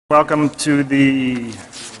Welcome to the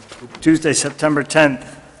Tuesday, September 10th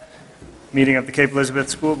meeting of the Cape Elizabeth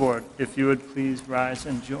School Board. If you would please rise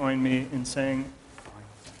and join me in saying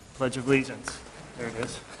Pledge of Allegiance. There it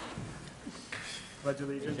is. Pledge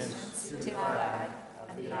allegiance to the flag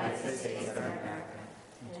of the United States of America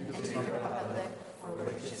and to the republic for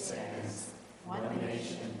which it stands, one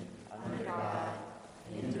nation, under God,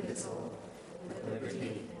 indivisible, with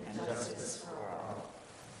liberty and justice for all.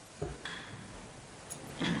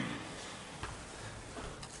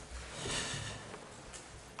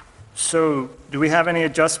 So, do we have any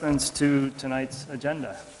adjustments to tonight's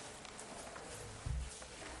agenda?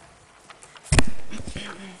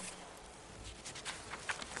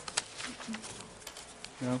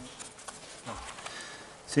 No? No.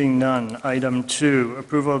 Seeing none. Item 2,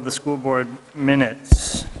 approval of the school board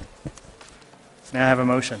minutes. May I have a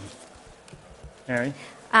motion? Mary?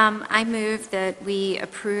 I move that we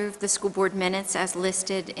approve the school board minutes as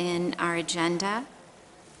listed in our agenda.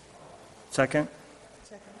 Second?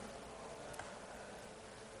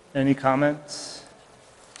 Any comments?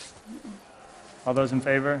 All those in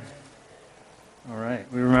favor? All right,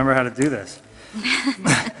 we remember how to do this.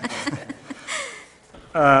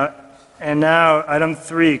 And now, item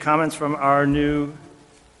 3, comments from our new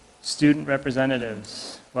student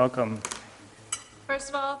representatives. Welcome. First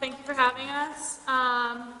of all, thank you for having us.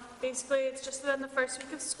 Basically, it's just been the first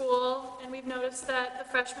week of school, and we've noticed that the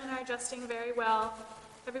freshmen are adjusting very well.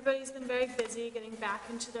 Everybody's been very busy getting back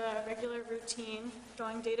into the regular routine,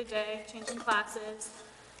 going day to day, changing classes.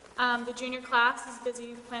 The junior class is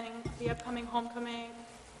busy planning the upcoming homecoming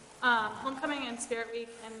and Spirit Week,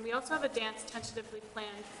 and we also have a dance tentatively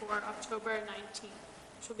planned for October 19th,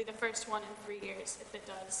 which will be the first one in 3 years if it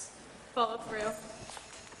does follow through.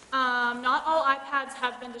 Not all iPads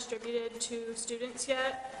have been distributed to students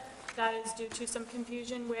yet. That is due to some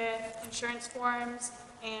confusion with insurance forms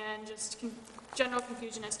and just general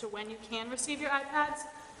confusion as to when you can receive your iPads.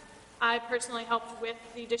 I personally helped with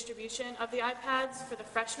the distribution of the iPads for the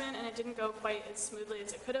freshmen, and it didn't go quite as smoothly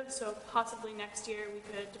as it could have, so possibly next year we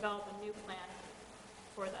could develop a new plan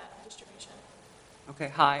for that distribution. Okay,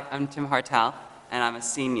 hi, I'm Tim Hartel, and I'm a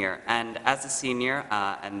senior. And as a senior,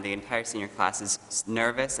 and the entire senior class is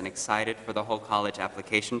nervous and excited for the whole college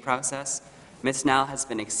application process. Ms. Nell has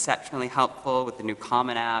been exceptionally helpful with the new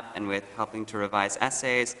Common App and with helping to revise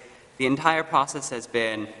essays. The entire process has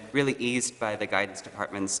been really eased by the guidance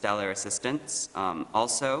department's stellar assistance.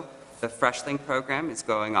 Also, the Freshling program is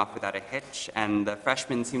going off without a hitch, and the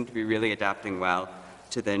freshmen seem to be really adapting well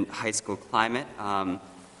to the high school climate.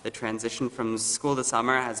 The transition from school to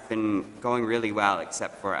summer has been going really well,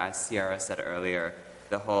 except for, as Sierra said earlier,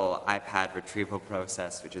 the whole iPad retrieval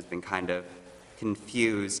process, which has been kind of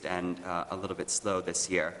confused and a little bit slow this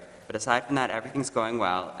year. But aside from that, everything's going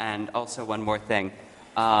well. And also one more thing.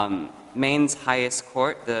 Maine's highest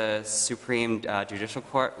court, the Supreme Judicial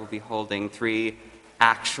Court, will be holding 3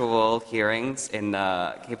 actual hearings in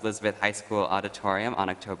the Cape Elizabeth High School auditorium on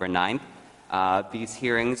October 9th. These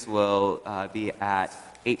hearings will be at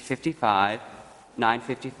 8:55,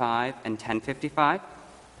 9:55, and 10:55.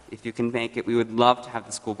 If you can make it, we would love to have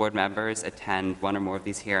the school board members attend one or more of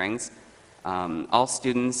these hearings. All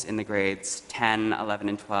students in the grades 10, 11,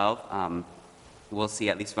 and 12 will see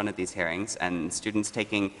at least one of these hearings, and students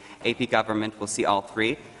taking AP Government will see all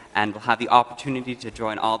 3, and will have the opportunity to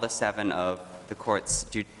join all the 7 of the court's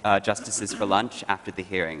justices for lunch after the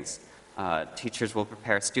hearings. Teachers will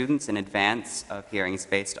prepare students in advance of hearings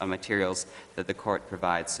based on materials that the court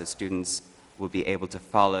provides, so students will be able to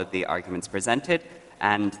follow the arguments presented.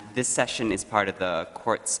 And this session is part of the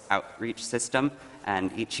court's outreach system,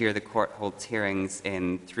 and each year the court holds hearings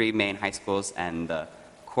in 3 main high schools, and the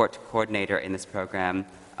court coordinator in this program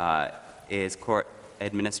is court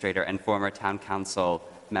administrator and former town council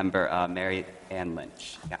member Mary Ann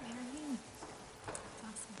Lynch. Yeah.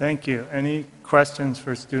 Thank you. Any questions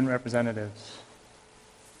for student representatives?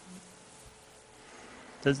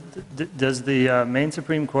 Does the Maine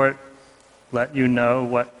Supreme Court let you know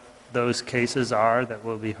what those cases are that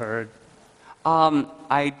will be heard?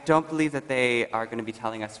 I don't believe that they are going to be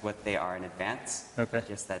telling us what they are in advance. Okay.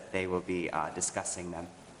 Just that they will be discussing them.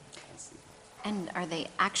 And are they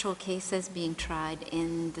actual cases being tried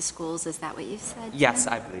in the schools? Is that what you said? Yes,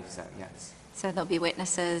 Jen? I believe so, yes. So there'll be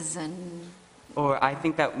witnesses and Or I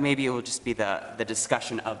think that maybe it will just be the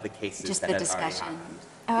discussion of the cases just that the have already discussion? happened.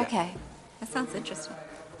 Oh, Yeah. okay. That sounds interesting.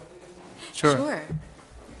 Sure.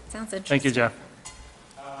 Sounds interesting. Thank you, Jeff.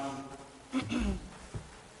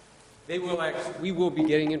 We will be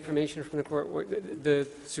getting information from the court. The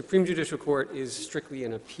Supreme Judicial Court is strictly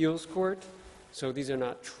an appeals court, So these are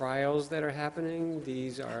not trials that are happening.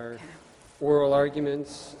 These are oral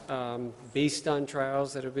arguments based on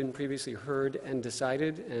trials that have been previously heard and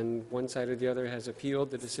decided, and one side or the other has appealed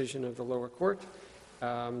the decision of the lower court.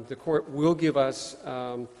 The court will give us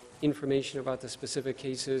information about the specific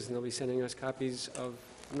cases, and they'll be sending us copies of,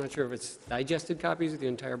 I'm not sure if it's digested copies of the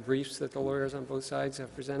entire briefs that the lawyers on both sides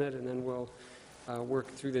have presented, and then we'll work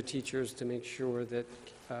through the teachers to make sure that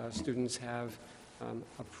students have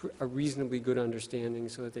a reasonably good understanding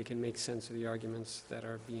so that they can make sense of the arguments that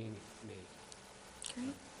are being made.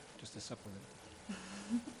 Great. Just a supplement.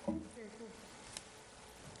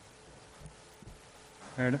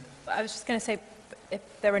 Meredith? I was just going to say, if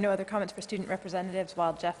there were no other comments for student representatives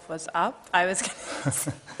while Jeff was up, I was going to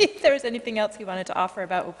see if there was anything else he wanted to offer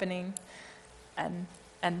about opening,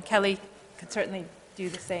 and Kelly could certainly do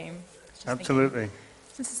the same. Just thinking, Absolutely.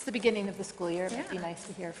 since it's the beginning of the school year, it might be nice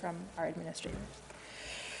to hear from our administrators.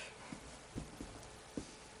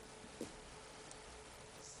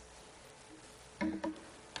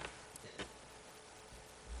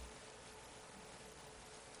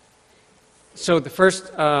 So the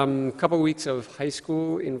first couple weeks of high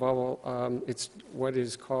school involve, it's what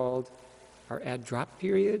is called our add-drop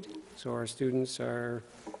period. So our students are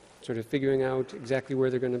sort of figuring out exactly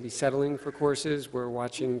where they're going to be settling for courses. We're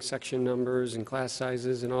watching section numbers and class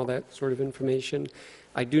sizes and all that sort of information.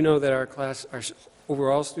 I do know that our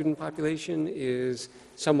overall student population is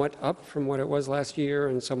somewhat up from what it was last year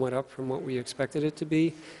and somewhat up from what we expected it to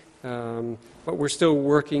be. But we're still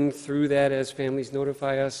working through that as families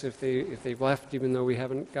notify us if they've left, even though we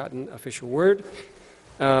haven't gotten official word.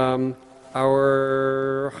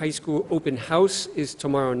 Our high school open house is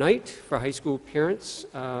tomorrow night for high school parents.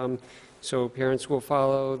 So parents will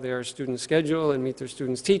follow their student schedule and meet their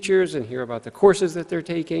students' teachers and hear about the courses that they're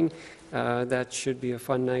taking. That should be a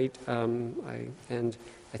fun night. And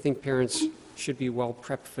I think parents should be well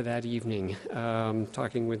prepped for that evening,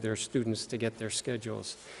 talking with their students to get their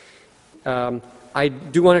schedules. I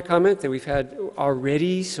do want to comment that we've had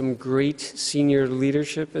already some great senior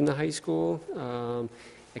leadership in the high school,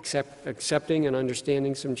 accepting and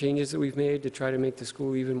understanding some changes that we've made to try to make the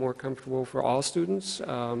school even more comfortable for all students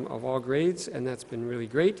of all grades, and that's been really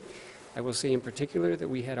great. I will say in particular that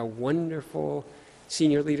we had a wonderful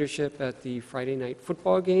senior leadership at the Friday night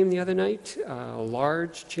football game the other night, a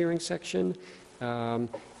large cheering section,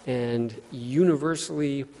 and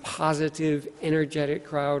universally positive, energetic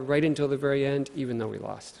crowd right until the very end, even though we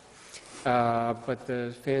lost. But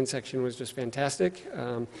the fan section was just fantastic,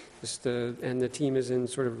 and the team is in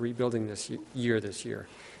sort of rebuilding this year.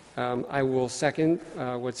 I will second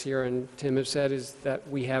what's here and Tim have said is that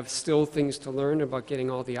we have still things to learn about getting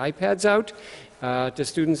all the iPads out to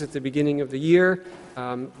students at the beginning of the year.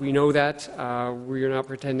 We know that. We're not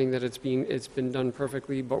pretending that it's been done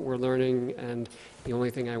perfectly, but we're learning, and the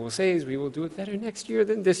only thing I will say is we will do it better next year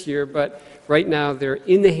than this year, but right now they're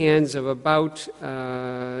in the hands of about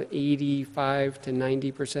 85 to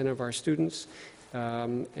 90% of our students,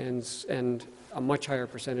 and a much higher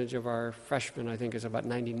percentage of our freshmen, I think, is about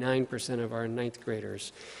 99% of our ninth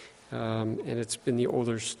graders. And it's been the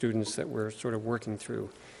older students that we're sort of working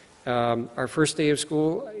through. Our first day of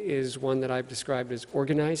school is one that I've described as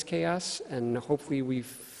organized chaos, and hopefully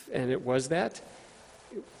and it was that,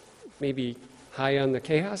 maybe high on the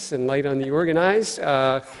chaos and light on the organized.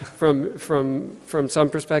 From some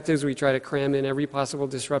perspectives, we try to cram in every possible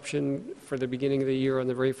disruption for the beginning of the year on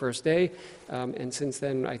the very first day. And since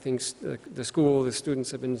then, I think the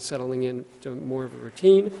students have been settling into more of a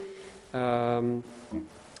routine.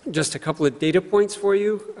 Just a couple of data points for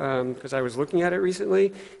you, because I was looking at it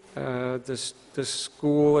recently. The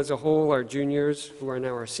school as a whole, our juniors, who are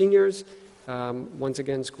now our seniors, once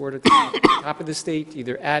again scored at the top of the state,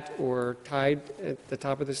 either at or tied at the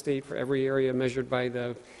top of the state for every area measured by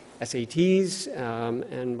the SATs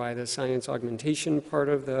and by the science augmentation part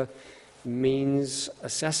of the mains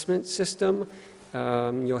assessment system.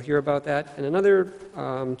 You'll hear about that. And another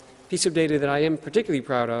piece of data that I am particularly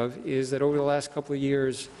proud of is that over the last couple of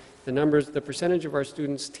years, the percentage of our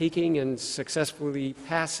students taking and successfully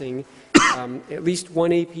passing at least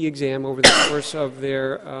one AP exam over the course of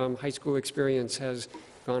their high school experience has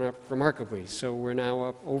gone up remarkably. So we're now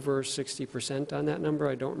up over 60% on that number.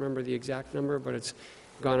 I don't remember the exact number, but it's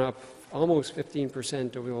gone up almost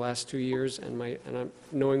 15% over the last 2 years, and I'm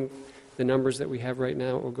knowing the numbers that we have right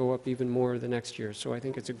now, it will go up even more the next year. So I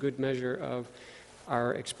think it's a good measure of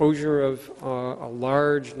our exposure of a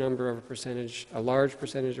large percentage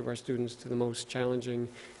of our students to the most challenging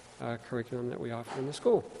curriculum that we offer in the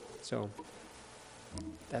school. So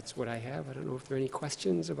that's what I have. I don't know if there are any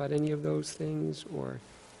questions about any of those things or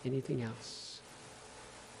anything else.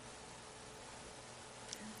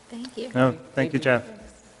 Thank you. No, thank you, Jeff.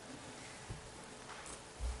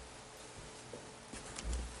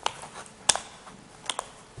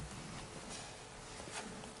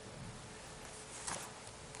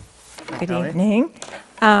 Good Kelly? evening.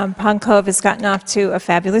 Pond Cove has gotten off to a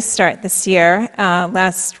fabulous start this year.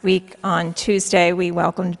 Last week on Tuesday, we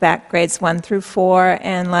welcomed back grades 1 through 4,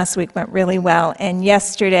 and last week went really well. And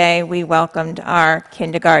yesterday, we welcomed our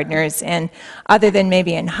kindergartners. And other than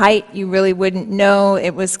maybe in height, you really wouldn't know.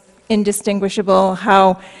 It was indistinguishable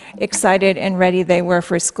how excited and ready they were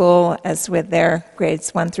for school as with their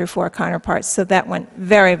grades 1 through 4 counterparts. So that went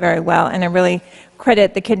very, very well. And I really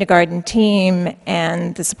credit the kindergarten team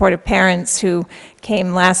and the supportive parents who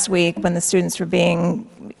came last week when the students were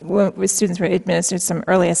administered some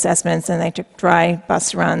early assessments, and they took dry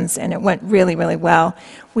bus runs, and it went really, really well.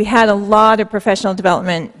 We had a lot of professional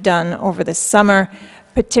development done over the summer,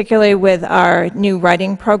 particularly with our new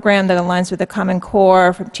writing program that aligns with the Common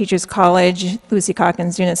Core from Teachers College, Lucy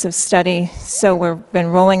Calkins Units of Study. So we've been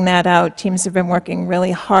rolling that out. Teams have been working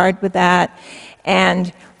really hard with that.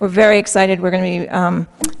 And we're very excited. We're going to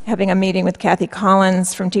be having a meeting with Kathy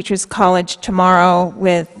Collins from Teachers College tomorrow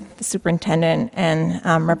with the superintendent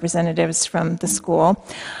and representatives from the school.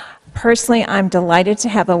 Personally, I'm delighted to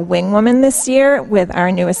have a wing woman this year with our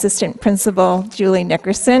new assistant principal, Julie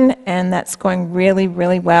Nickerson, and that's going really,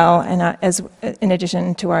 really well, and in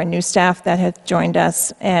addition to our new staff that have joined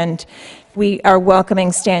us. And we are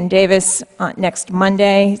welcoming Stan Davis next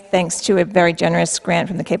Monday, thanks to a very generous grant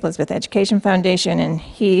from the Cape Elizabeth Education Foundation, and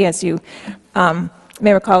he, as you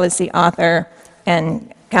may recall, is the author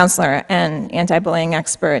and counselor and anti-bullying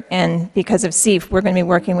expert, and because of CEEF, we're going to be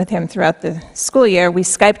working with him throughout the school year. We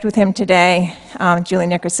Skyped with him today, Julie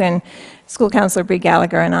Nickerson, school counselor Bree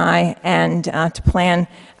Gallagher, and I, and to plan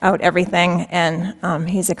out everything, and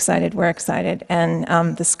he's excited, we're excited, and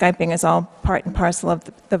the Skyping is all part and parcel of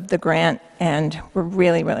the grant, and we're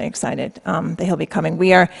really, really excited that he'll be coming.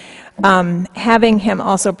 We are having him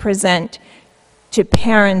also present to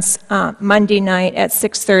parents Monday night at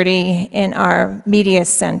 6:30 in our media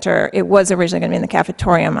center. It was originally going to be in the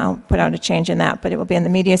cafetorium. I'll put out a change in that, but it will be in the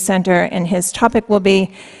media center, and his topic will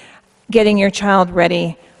be getting your child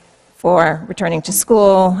ready for returning to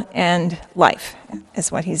school and life,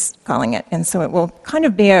 is what he's calling it. And so it will kind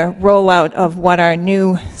of be a rollout of what our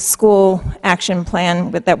new school action plan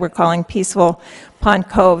that we're calling Peaceful Pond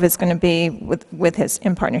Cove is going to be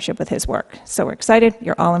in partnership with his work. So we're excited.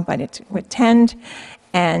 You're all invited to attend,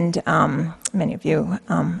 and many of you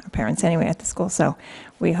are parents anyway at the school. So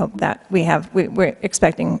we hope that we're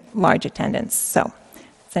expecting large attendance. So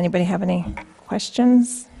does anybody have any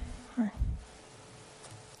questions?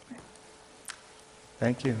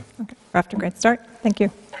 Thank you. Okay, we're off to a great start. Thank you.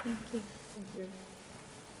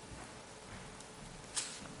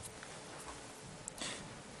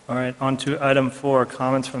 All right, on to item 4,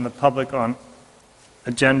 comments from the public on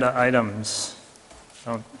agenda items.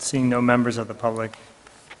 Seeing no members of the public,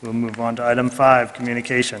 we'll move on to item 5,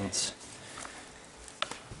 communications.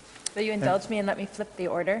 Will you indulge me and let me flip the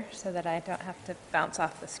order so that I don't have to bounce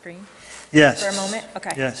off the screen Yes. for a moment?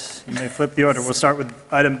 Okay. Yes, you may flip the order. We'll start with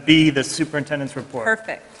item B, the superintendent's report.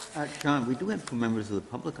 Perfect. John, we do have 2 members of the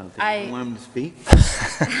public out there. I- You want them to speak?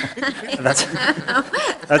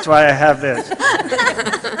 That's why I have this.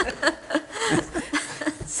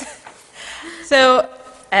 So,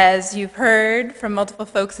 as you've heard from multiple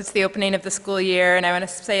folks, it's the opening of the school year, and I want to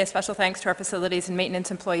say a special thanks to our facilities and maintenance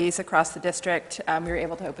employees across the district. We were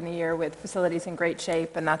able to open the year with facilities in great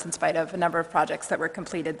shape, and that's in spite of a number of projects that were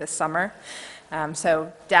completed this summer.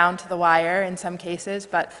 So down to the wire in some cases,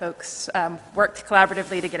 but folks worked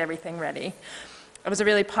collaboratively to get everything ready. It was a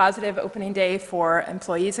really positive opening day for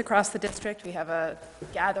employees across the district. We have a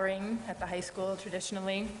gathering at the high school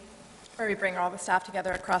traditionally, where we bring all the staff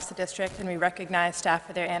together across the district and we recognize staff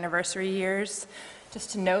for their anniversary years.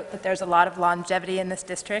 Just to note that there's a lot of longevity in this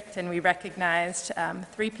district, and we recognized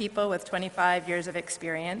 3 people with 25 years of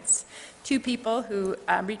experience, 2 people who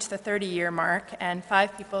reached the 30-year mark, and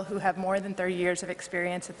 5 people who have more than 30 years of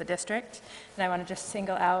experience at the district. And I want to just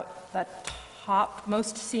single out the top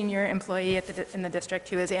most senior employee in the district,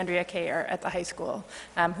 who is Andrea Kayer at the high school,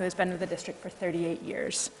 who has been with the district for 38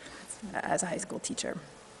 years as a high school teacher.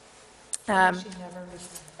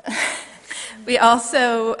 We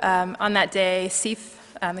also, on that day, CEEF,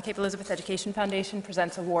 the Cape Elizabeth Education Foundation,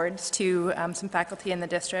 presents awards to some faculty in the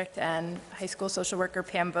district, and high school social worker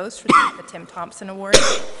Pam Vos received the Tim Thompson Award,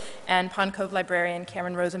 and Pond Cove librarian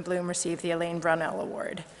Cameron Rosenblum received the Elaine Brunell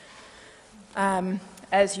Award.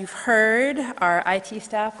 As you've heard, our IT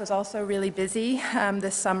staff was also really busy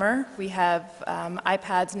this summer. We have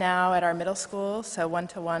iPads now at our middle school, so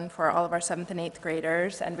one-to-one for all of our 7th and 8th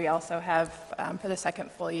graders, and we also have, for the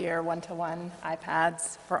second full year, one-to-one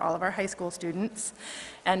iPads for all of our high school students.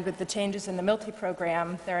 And with the changes in the Milty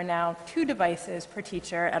program, there are now 2 devices per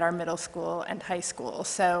teacher at our middle school and high school.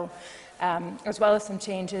 So as well as some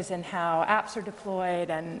changes in how apps are deployed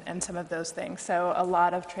and some of those things. So a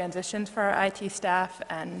lot of transitions for our IT staff,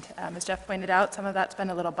 and as Jeff pointed out, some of that's been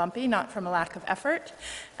a little bumpy, not from a lack of effort,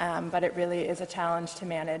 but it really is a challenge to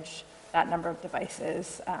manage that number of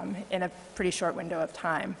devices in a pretty short window of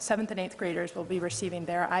time. 7th and 8th graders will be receiving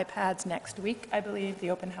their iPads next week, I believe.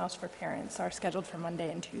 The open house for parents are scheduled for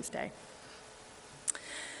Monday and Tuesday.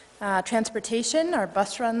 Transportation, our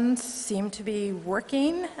bus runs seem to be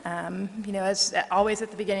working. As always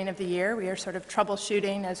at the beginning of the year, we are sort of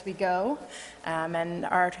troubleshooting as we go, and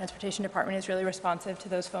our transportation department is really responsive to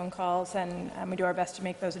those phone calls, and we do our best to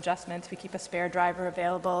make those adjustments. We keep a spare driver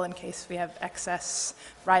available in case we have excess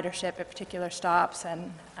ridership at particular stops,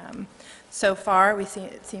 and so far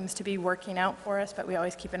it seems to be working out for us, but we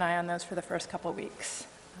always keep an eye on those for the first couple weeks.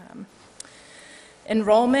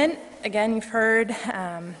 Enrollment, again, you've heard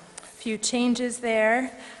few changes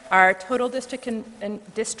there. Our total district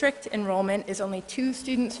enrollment is only 2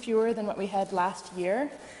 students fewer than what we had last year.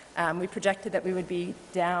 We projected that we would be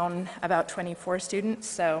down about 24 students,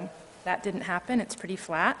 so that didn't happen. It's pretty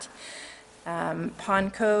flat.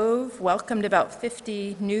 Pond Cove welcomed about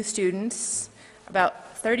 50 new students.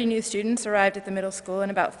 About 30 new students arrived at the middle school and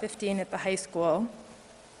about 15 at the high school.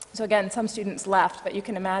 So again, some students left, but you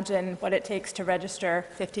can imagine what it takes to register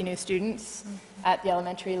 50 new students at the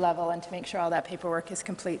elementary level and to make sure all that paperwork is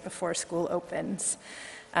complete before school opens.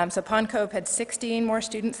 So Pond Cove had 16 more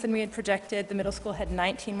students than we had projected. The middle school had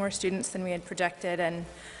 19 more students than we had projected, and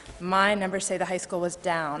my numbers say the high school was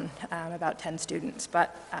down about 10 students.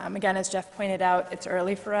 But again, as Jeff pointed out, it's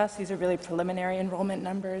early for us. These are really preliminary enrollment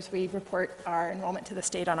numbers. We report our enrollment to the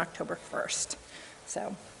state on October 1st.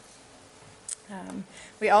 So.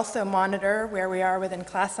 We also monitor where we are within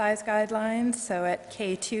class size guidelines. So at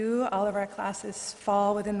K2, all of our classes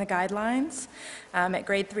fall within the guidelines. At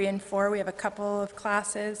grade 3 and 4, we have a couple of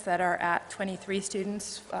classes that are at 23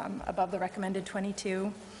 students, above the recommended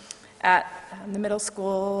 22. At the middle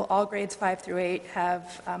school, all grades 5 through 8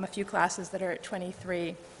 have a few classes that are at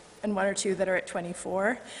 23 and 1 or 2 that are at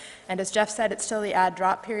 24. And as Jeff said, it's still the add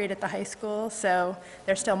drop period at the high school, so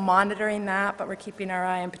they're still monitoring that, but we're keeping our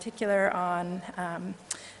eye in particular on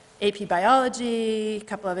AP Biology, a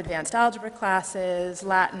couple of advanced algebra classes,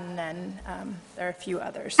 Latin, and there are a few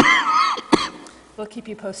others. We'll keep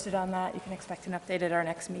you posted on that. You can expect an update at our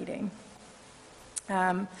next meeting.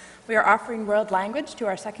 We are offering world language to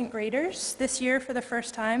our 2nd graders this year for the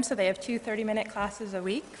first time, so they have 2 30-minute classes a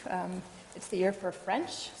week. It's the year for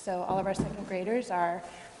French, so all of our 2nd graders are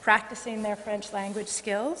practicing their French language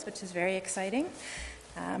skills, which is very exciting.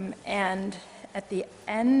 And at the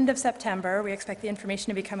end of September, we expect the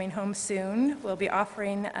information to be coming home soon. We'll be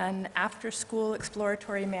offering an after-school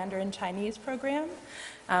exploratory Mandarin Chinese program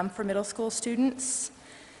for middle school students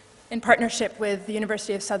in partnership with the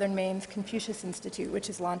University of Southern Maine's Confucius Institute, which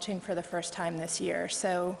is launching for the first time this year.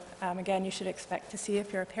 So again, you should expect to see,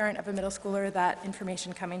 if you're a parent of a middle schooler, that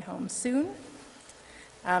information coming home soon.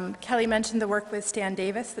 Kelly mentioned the work with Stan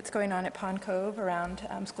Davis that's going on at Pond Cove around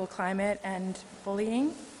school climate and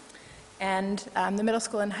bullying. And the middle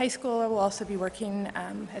school and high school will also be working,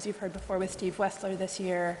 as you've heard before, with Steve Wessler this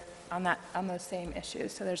year on those same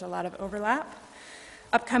issues. So there's a lot of overlap.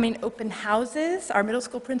 Upcoming open houses. Our middle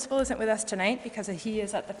school principal isn't with us tonight because he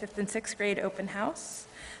is at the 5th and 6th grade open house.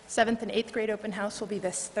 7th and 8th grade open house will be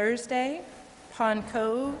this Thursday. Pond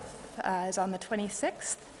Cove is on the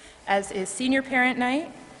 26th, as is senior parent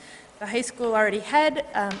night. The high school already had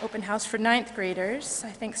open house for 9th graders.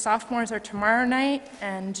 I think sophomores are tomorrow night,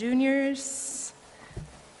 and juniors.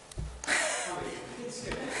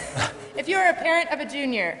 If you're a parent of a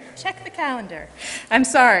junior, check the calendar. I'm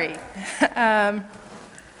sorry.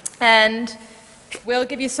 And we'll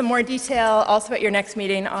give you some more detail also at your next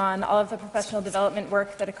meeting on all of the professional development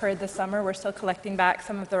work that occurred this summer. We're still collecting back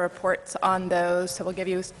some of the reports on those, so we'll give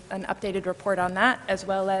you an updated report on that, as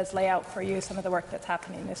well as lay out for you some of the work that's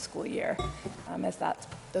happening this school year, as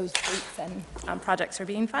those dates and projects are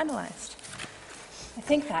being finalized. I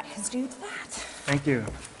think that concludes that. Thank you.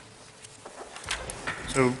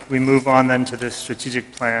 So we move on then to this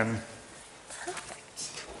strategic plan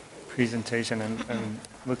presentation, and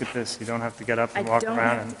look at this. You don't have to get up and walk around.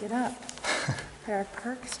 I don't have to get up. There are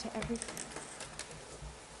perks to everything.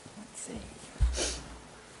 Let's see.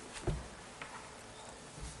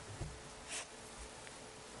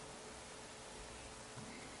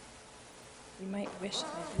 You might wish I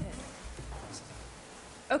did.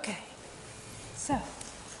 Okay. So,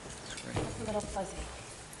 that's a little fuzzy.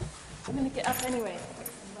 I'm going to get up anyway.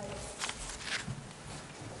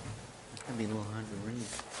 It's gonna be a little hard to read.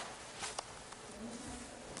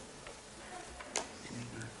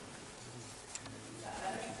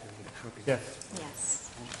 Yes.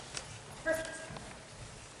 Yes.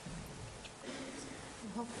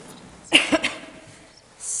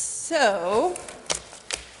 So,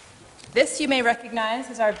 this you may recognize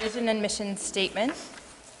as our vision and mission statement,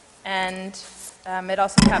 and it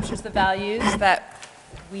also captures the values that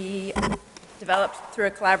we developed through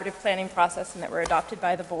a collaborative planning process and that were adopted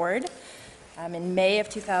by the board in May of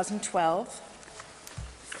 2012,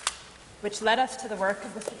 which led us to the work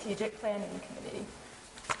of the Strategic Planning Committee.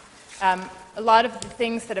 A lot of the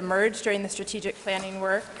things that emerged during the strategic planning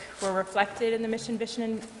work were reflected in the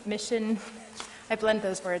mission, I blend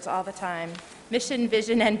those words all the time, mission,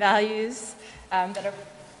 vision, and values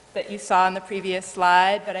that you saw on the previous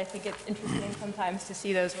slide, but I think it's interesting sometimes to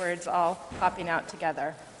see those words all popping out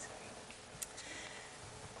together.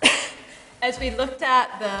 As we looked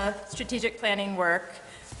at the strategic planning work,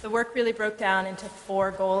 the work really broke down into 4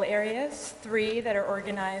 goal areas, 3 that are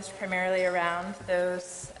organized primarily around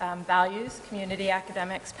those values: community,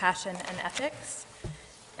 academics, passion, and ethics.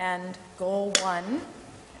 And goal 1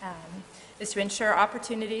 is to ensure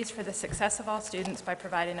opportunities for the success of all students by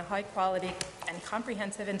providing a high-quality and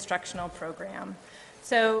comprehensive instructional program.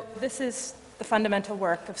 So this is the fundamental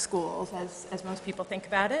work of schools, as most people think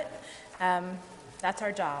about it. That's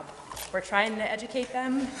our job. We're trying to educate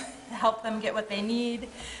them, help them get what they need,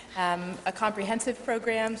 a comprehensive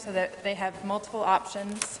program so that they have multiple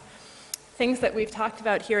options. Things that we've talked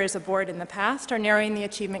about here as a board in the past are narrowing the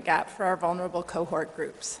achievement gap for our vulnerable cohort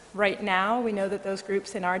groups. Right now, we know that those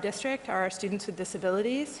groups in our district are our students with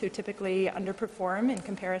disabilities who typically underperform in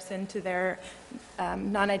comparison to their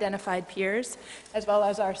non-identified peers, as well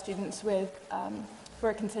as our students with, who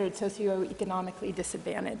are considered socioeconomically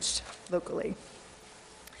disadvantaged locally.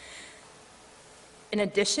 In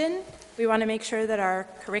addition, we want to make sure that our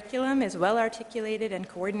curriculum is well articulated and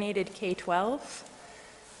coordinated K-12.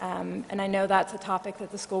 And I know that's a topic that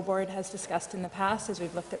the school board has discussed in the past as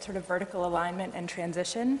we've looked at sort of vertical alignment and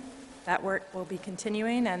transition. That work will be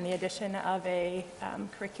continuing, and the addition of a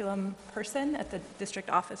curriculum person at the district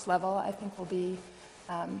office level, I think, will be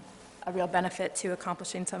a real benefit to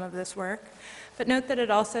accomplishing some of this work. But note that it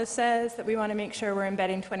also says that we want to make sure we're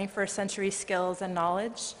embedding 21st century skills and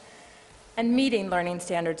knowledge and meeting learning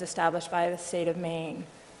standards established by the state of Maine.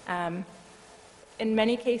 In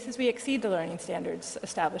many cases, we exceed the learning standards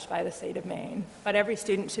established by the state of Maine, but every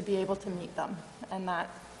student should be able to meet them, and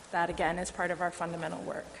that again, is part of our fundamental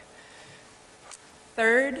work.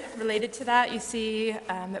 Third, related to that, you see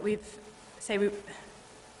that we say we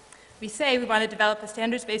want to develop a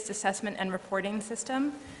standards-based assessment and reporting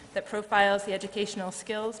system that profiles the educational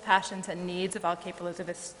skills, passions, and needs of all Cape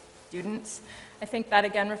Elizabeth students. I think that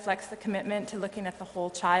again reflects the commitment to looking at the whole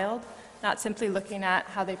child, not simply looking at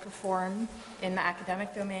how they perform in the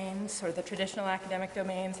academic domains or the traditional academic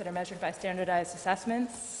domains that are measured by standardized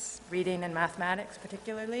assessments, reading and mathematics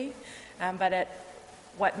particularly, but at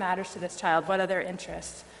what matters to this child, what are their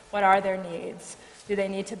interests, what are their needs, do they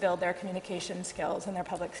need to build their communication skills and their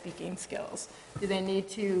public speaking skills, do they need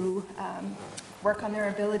to work on their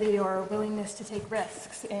ability or willingness to take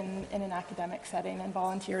risks in an academic setting and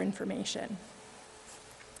volunteer information.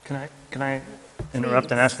 Can I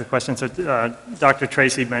interrupt and ask a question? So Dr.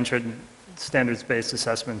 Tracy mentioned standards-based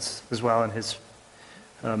assessments as well in his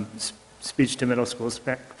speech to middle school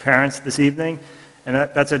parents this evening, and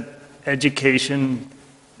that's an education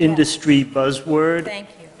industry buzzword. Thank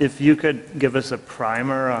you. If you could give us a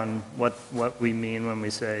primer on what we mean when we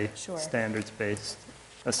say Sure. standards-based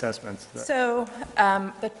assessments. So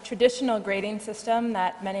the traditional grading system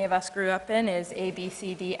that many of us grew up in is A, B,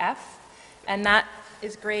 C, D, F, and that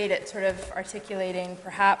is great at sort of articulating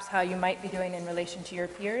perhaps how you might be doing in relation to your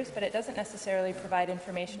peers, but it doesn't necessarily provide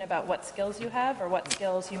information about what skills you have or what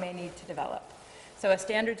skills you may need to develop. So a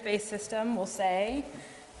standards-based system will say,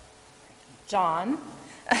 John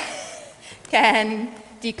can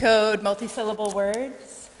decode multisyllable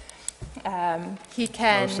words. He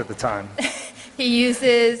can... Most of the time. He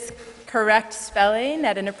uses correct spelling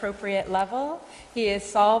at an appropriate level. He is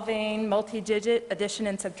solving multi-digit addition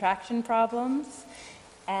and subtraction problems.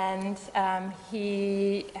 And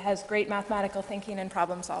he has great mathematical thinking and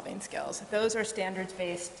problem-solving skills. Those are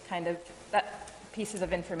standards-based kind of pieces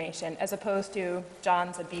of information, as opposed to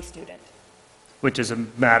John's a B student. Which is a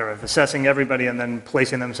matter of assessing everybody and then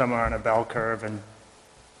placing them somewhere on a bell curve, and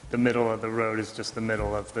the middle of the road is just the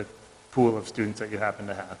middle of the pool of students that you happen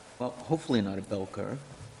to have. Well, hopefully not a bell curve.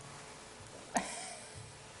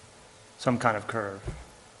 Some kind of curve.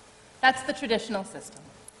 That's the traditional system.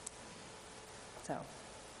 So.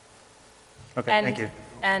 Okay, thank you.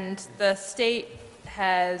 And the state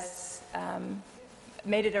has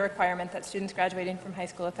made it a requirement that students graduating from high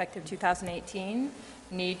school effective 2018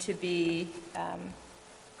 need to be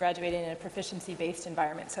graduating in a proficiency-based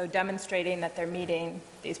environment, so demonstrating that they're meeting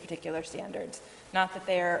these particular standards. Not that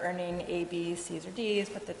they are earning A, B's, C's, or D's,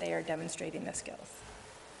 but that they are demonstrating the skills.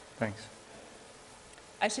 Thanks.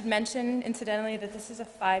 I should mention, incidentally, that this is a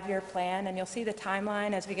 5-year plan, and you'll see the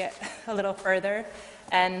timeline as we get a little further,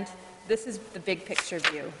 and this is the big picture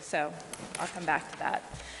view, so I'll come back to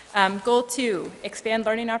that. Goal 2, expand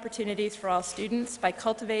learning opportunities for all students by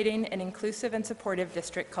cultivating an inclusive and supportive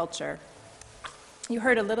district culture. You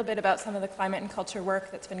heard a little bit about some of the climate and culture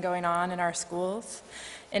work that's been going on in our schools.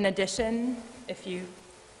 In addition, I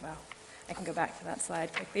can go back to that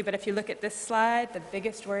slide quickly, but if you look at this slide, the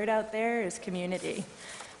biggest word out there is community.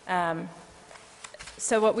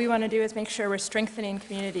 So what we want to do is make sure we're strengthening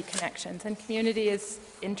community connections, and community is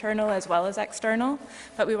internal as well as external,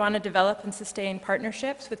 but we want to develop and sustain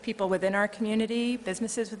partnerships with people within our community,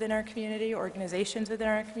 businesses within our community, organizations within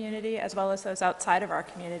our community, as well as those outside of our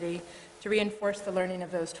community, to reinforce the learning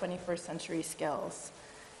of those 21st century skills.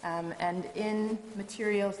 And in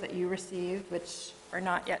materials that you received, which are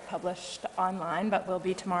not yet published online, but will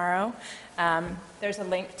be tomorrow, there's a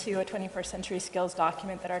link to a 21st century skills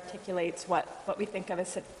document that articulates what we think of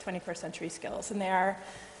as 21st century skills. And they are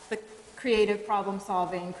the creative problem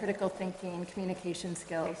solving, critical thinking, communication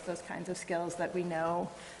skills, those kinds of skills that we know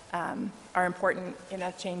are important in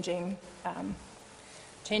a changing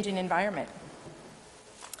environment.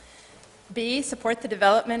 B, support the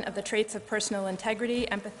development of the traits of personal integrity,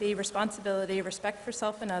 empathy, responsibility, respect for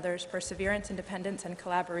self and others, perseverance, independence, and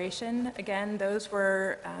collaboration. Again, those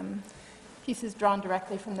were pieces drawn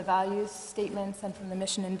directly from the values statements and from the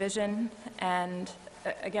mission and vision. And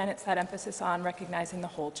again, it's that emphasis on recognizing the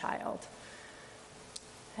whole child.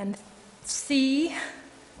 And C,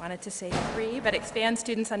 wanted to say 3, but expand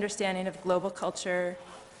students' understanding of global cultures,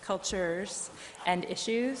 and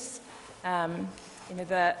issues.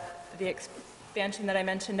 The expansion that I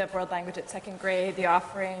mentioned of world language at 2nd grade, the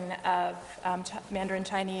offering of Mandarin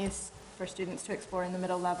Chinese for students to explore in the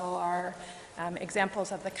middle level are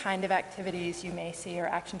examples of the kind of activities you may see or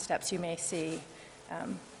action steps you may see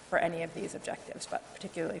for any of these objectives, but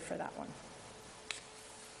particularly for that one.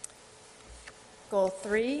 Goal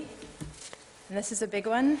 3, and this is a big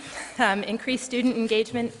one, increase student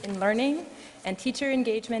engagement in learning and teacher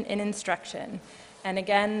engagement in instruction. And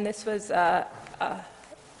again, this was a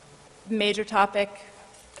major topic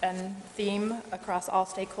and theme across all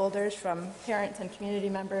stakeholders, from parents and community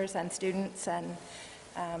members and students, and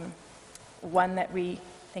one that we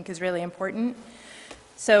think is really important.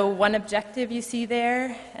 So one objective you see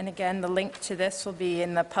there, and again, the link to this will be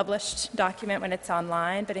in the published document when it's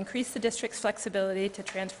online, but increase the district's flexibility to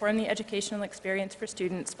transform the educational experience for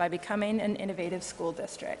students by becoming an innovative school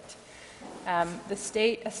district. The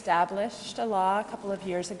state established a law a couple of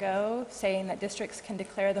years ago saying that districts can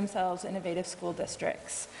declare themselves innovative school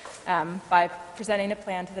districts by presenting a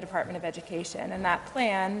plan to the Department of Education. And that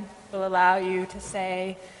plan will allow you to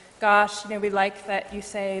say, gosh, we like that you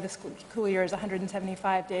say the school year is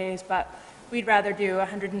 175 days, but we'd rather do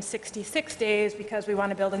 166 days because we want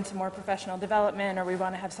to build in some more professional development, or we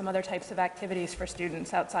want to have some other types of activities for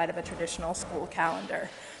students outside of a traditional school calendar.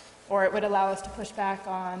 Or it would allow us to push back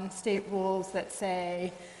on state rules that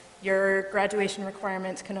say your graduation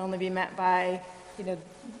requirements can only be met by,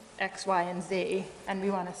 X, Y, and Z. And we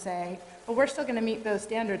want to say, well, we're still going to meet those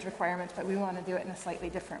standards requirements, but we want to do it in a slightly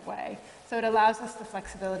different way. So it allows us the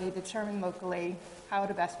flexibility to determine locally how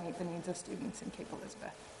to best meet the needs of students in Cape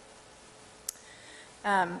Elizabeth.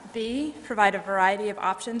 B, provide a variety of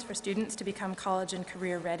options for students to become college and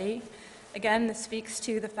career ready. Again, this speaks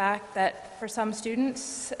to the fact that for some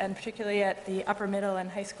students, and particularly at the upper middle and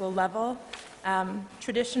high school level,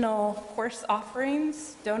 traditional course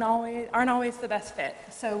offerings aren't always the best fit.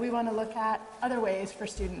 So we want to look at other ways for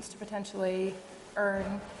students to potentially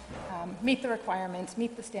earn, meet the requirements,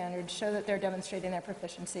 meet the standards, show that they're demonstrating their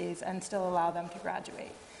proficiencies, and still allow them to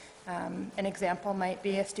graduate. An example might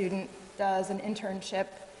be a student does an internship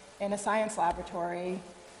in a science laboratory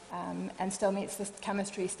and still meets the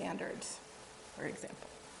chemistry standards, for example.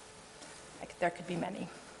 There could be many.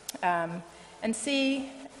 And C,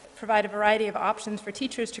 provide a variety of options for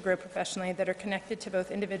teachers to grow professionally that are connected to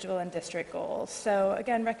both individual and district goals. So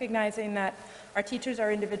again, recognizing that our teachers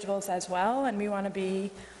are individuals as well, and we want to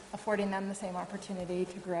be affording them the same opportunity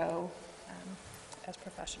to grow as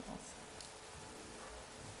professionals.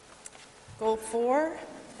 Goal 4,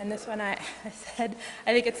 and this one I said,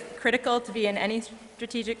 I think it's critical to be in any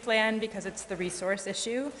strategic plan because it's the resource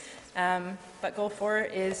issue. But goal 4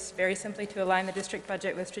 is very simply to align the district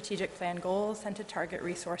budget with strategic plan goals and to target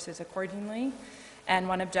resources accordingly. And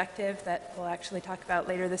one objective that we'll actually talk about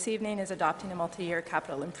later this evening is adopting a multi-year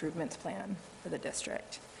capital improvements plan for the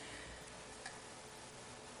district.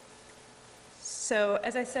 So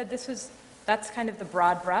as I said, that's kind of the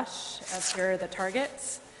broad brush of here are the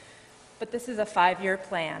targets, but this is a 5-year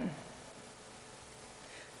plan.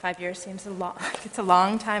 5 years seems it's a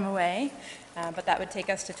long time away, but that would take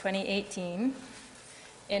us to 2018.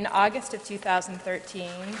 In August of 2013,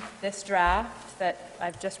 this draft that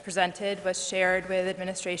I've just presented was shared with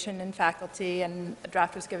administration and faculty, and a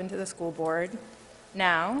draft was given to the school board.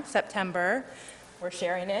 Now, September, we're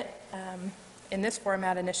sharing it in this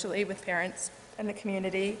format initially with parents and the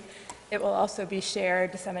community. It will also be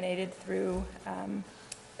shared, disseminated through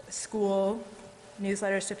school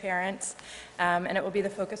newsletters to parents, and it will be the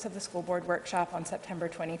focus of the school board workshop on September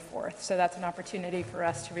 24th. So that's an opportunity for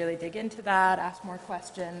us to really dig into that, ask more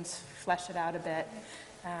questions, flesh it out a bit.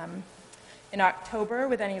 In October,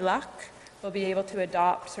 with any luck, we'll be able to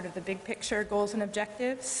adopt sort of the big picture goals and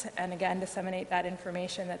objectives, and again, disseminate that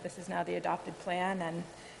information that this is now the adopted plan,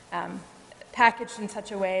 and packaged in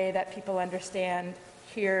such a way that people understand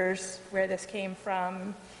here's where this came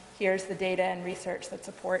from, here's the data and research that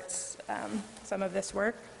supports some of this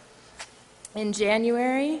work. In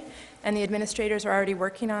January, and the administrators are already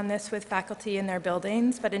working on this with faculty in their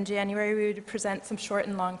buildings, but in January we would present some short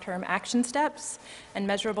and long-term action steps and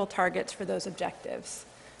measurable targets for those objectives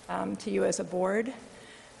to you as a board.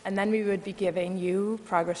 And then we would be giving you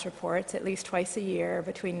progress reports at least twice a year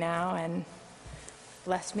between now and,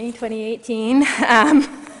 bless me, 2018,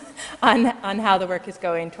 on how the work is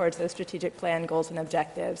going towards those strategic plan goals and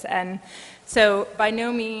objectives. And so by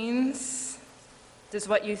no means does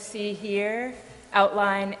what you see here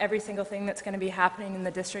outline every single thing that's going to be happening in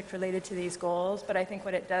the district related to these goals, but I think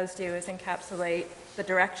what it does do is encapsulate the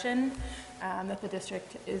direction that the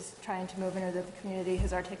district is trying to move in, or that the community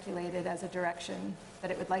has articulated as a direction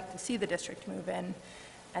that it would like to see the district move in.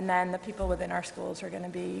 And then the people within our schools are going to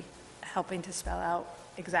be helping to spell out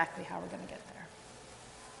exactly how we're going to get there.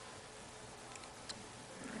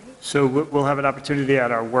 So we'll have an opportunity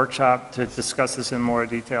at our workshop to discuss this in more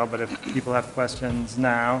detail, but if people have questions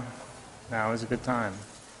now is a good time.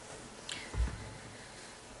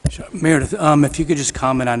 Sure. Meredith, if you could just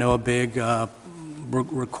comment, I know a big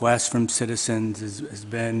request from citizens has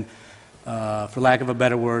been, for lack of a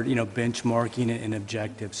better word, benchmarking and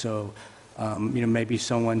objectives. So, maybe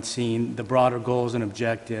someone seeing the broader goals and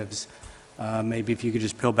objectives, maybe if you could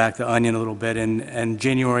just peel back the onion a little bit. And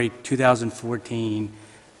January 2014,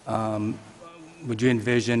 would you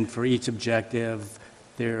envision for each objective,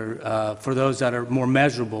 for those that are more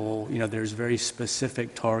measurable, there's very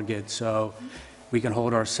specific targets, so we can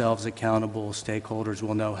hold ourselves accountable, stakeholders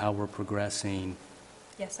will know how we're progressing.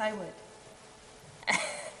 Yes, I would.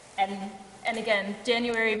 And again,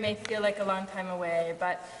 January may feel like a long time away,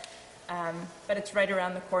 but it's right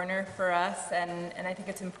around the corner for us, and I think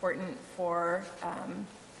it's important for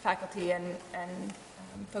faculty and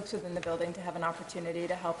folks within the building to have an opportunity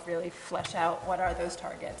to help really flesh out what are those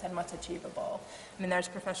targets and what's achievable. I mean, there's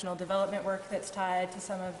professional development work that's tied to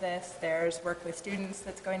some of this. There's work with students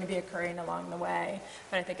that's going to be occurring along the way.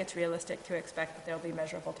 But I think it's realistic to expect that there'll be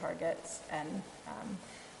measurable targets. And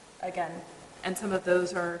again, and some of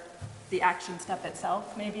those are the action step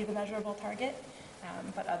itself may be the measurable target,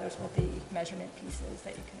 but others will be measurement pieces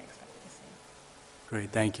that you can expect to see.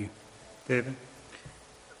 Great, thank you. David?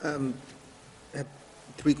 I have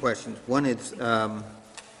 3 questions. One is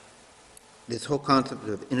this whole concept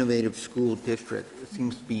of innovative school district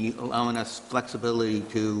seems to be allowing us flexibility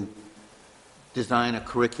to design a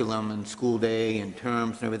curriculum and school day and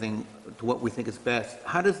terms and everything to what we think is best.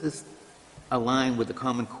 How does this align with the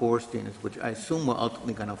Common Core standards, which I assume we're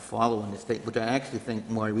ultimately going to follow in the state, which I actually think,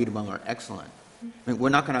 the more I read about them, are excellent? I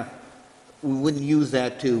mean, we wouldn't use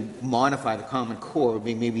that to modify the Common Core,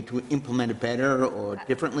 maybe to implement it better or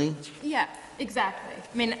differently? Yeah, exactly.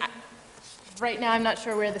 I mean, right now I'm not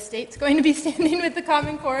sure where the state's going to be standing with the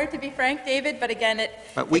Common Core, to be frank, David, but again,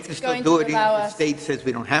 But we can still do it even if the state says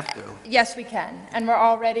we don't have to. Yes, we can. And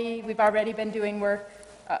we've already been doing work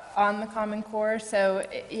on the Common Core. So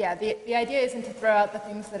yeah, the idea isn't to throw out the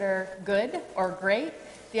things that are good or great.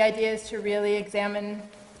 The idea is to really examine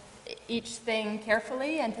each thing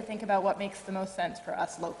carefully and to think about what makes the most sense for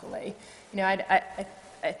us locally.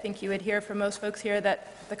 I think you would hear from most folks here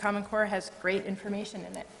that the Common Core has great information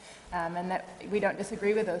in it, and that we don't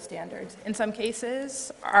disagree with those standards. In some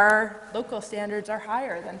cases, our local standards are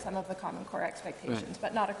higher than some of the Common Core expectations,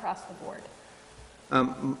 but not across the board.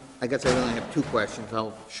 I guess I only have 2 questions.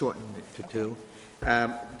 I'll shorten it to 2.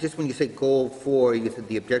 Just when you say goal 4, you said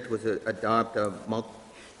the objective was to adopt a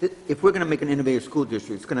if we're going to make an innovative school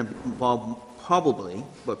district, it's going to involve probably,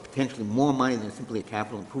 but potentially more money than simply a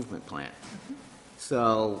capital improvement plan.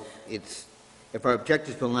 So it's, if our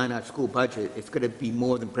objectives to align our school budget, it's going to be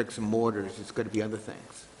more than bricks and mortars, it's going to be other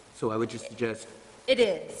things. So I would just suggest, It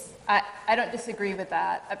is. I don't disagree with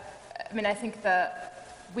that. I mean, I think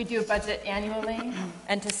we do a budget annually,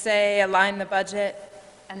 and to say align the budget,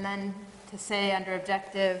 and then to say under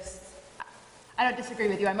objectives, I don't disagree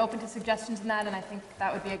with you. I'm open to suggestions in that, and I think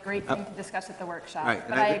that would be a great thing to discuss at the workshop. right.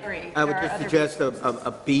 But I agree. I would There are just other suggest reasons.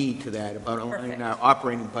 a B to that, about aligning our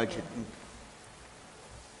operating budget.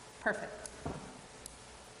 Perfect.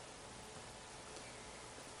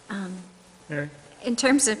 Mary? In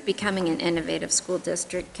terms of becoming an innovative school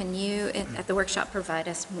district, can you, at the workshop, provide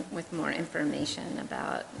us with more information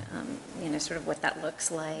about, sort of what that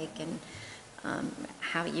looks like and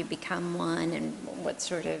how you become one and what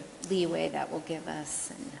sort of leeway that will give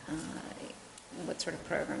us and what sort of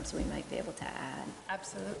programs we might be able to add?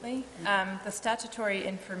 Absolutely. The statutory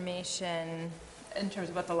information, in terms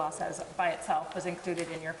of what the law says by itself, was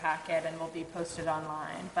included in your packet and will be posted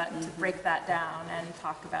online. But to break that down and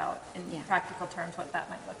talk about in practical terms what that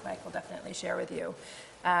might look like, we'll definitely share with you.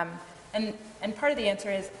 And part of the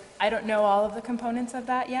answer is, I don't know all of the components of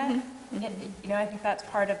that yet. I think that's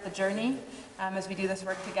part of the journey as we do this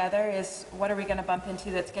work together, is what are we going to bump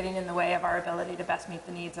into that's getting in the way of our ability to best meet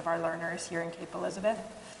the needs of our learners here in Cape Elizabeth.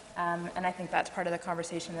 And I think that's part of the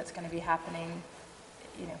conversation that's going to be happening,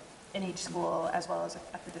 in each school as well as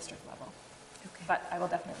at the district level. Okay. But I will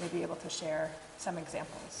definitely be able to share some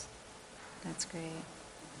examples. That's great.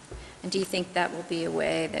 And do you think that will be a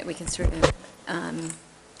way that we can sort of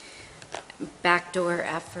backdoor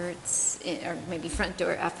efforts, or maybe front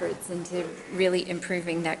door efforts, into really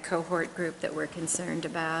improving that cohort group that we're concerned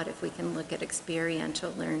about, if we can look at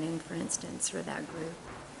experiential learning, for instance, for that group?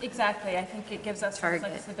 Exactly. I think it gives us some Target.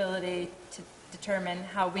 flexibility to determine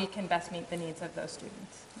how we can best meet the needs of those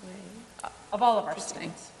students, Right. of all of our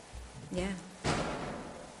Interesting. students. Yeah.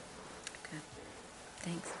 Okay.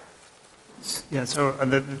 Thanks. Yeah, so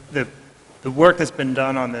the work that's been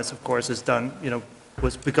done on this, of course, is done,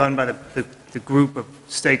 was begun by the group of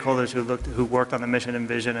stakeholders who worked on the mission and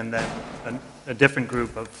vision, and then a different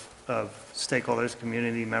group of stakeholders,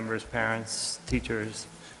 community members, parents, teachers,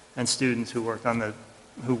 and students who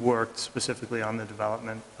worked specifically on the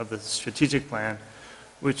development of the strategic plan,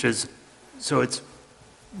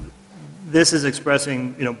 this is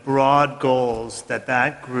expressing, broad goals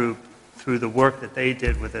that group, through the work that they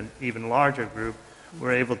did with an even larger group,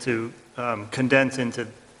 were able to condense into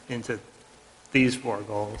these 4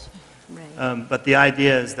 goals. Right. But the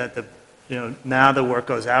idea is that now the work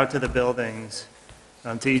goes out to the buildings,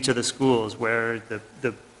 to each of the schools, where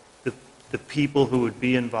the people who would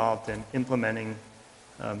be involved in implementing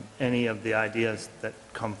any of the ideas that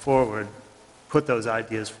come forward, put those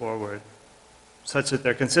ideas forward, such that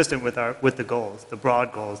they're consistent with the goals, the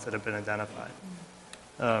broad goals that have been identified.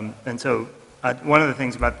 And so one of the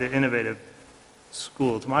things about the innovative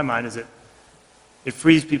school, to my mind, is it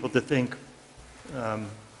frees people to think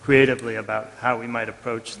creatively about how we might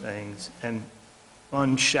approach things, and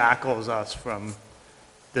unshackles us from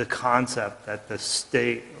the concept that the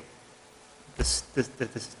state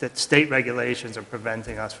regulations are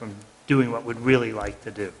preventing us from doing what we'd really like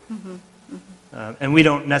to do. And we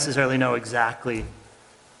don't necessarily know exactly,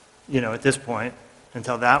 at this point,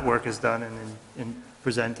 until that work is done and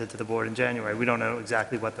presented to the board in January, we don't know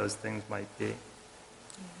exactly what those things might be.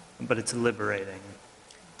 But it's liberating,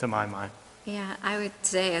 to my mind. Yeah, I would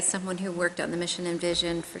say, as someone who worked on the mission and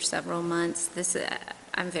vision for several months,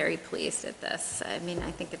 I'm very pleased at this. I mean, I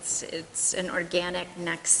think it's an organic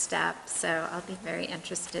next step, so I'll be very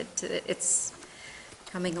interested it's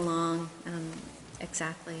coming along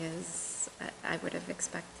exactly as I would have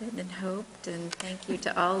expected and hoped, and thank you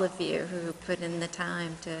to all of you who put in the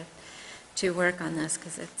time to work on this,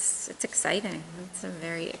 because it's exciting. It's a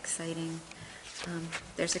very exciting.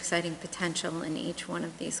 There's exciting potential in each one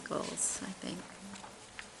of these goals, I think.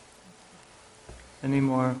 Any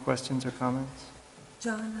more questions or comments?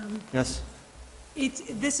 John, Yes?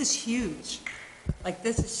 this is huge. Like,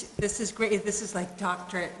 this is great. This is like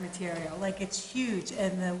doctorate material. Like, it's huge.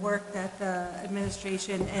 And the work that the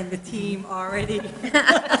administration and the team already, Should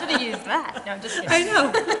have used that. No, just kidding. I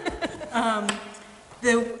know.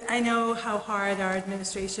 I know how hard our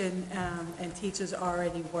administration and teachers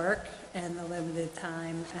already work, and the limited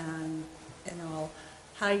time and all.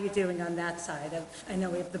 How are you doing on that side? I know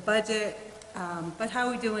we have the budget, but how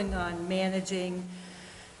are we doing on managing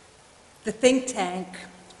the think tank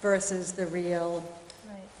versus the real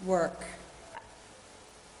work?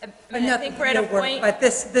 I mean, I think we're at a point. But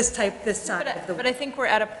this side of the But I think we're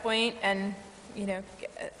at a point, and, you know,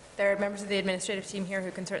 there are members of the administrative team here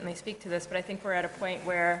who can certainly speak to this, but I think we're at a point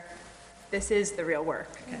where this is the real work.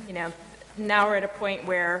 You know, now we're at a point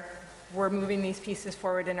where we're moving these pieces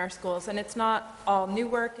forward in our schools, and it's not all new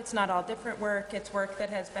work, it's not all different work, it's work that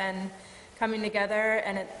has been coming together,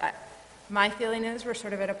 and my feeling is we're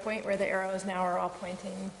sort of at a point where the arrows now are all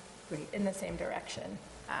pointing in the same direction.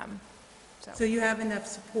 So you have enough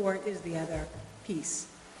support is the other piece.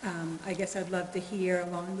 I guess I'd love to hear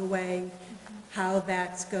along the way how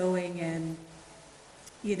that's going, and,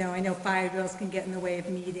 you know, I know fire drills can get in the way of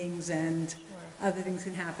meetings and other things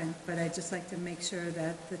can happen, but I'd just like to make sure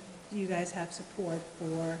that you guys have support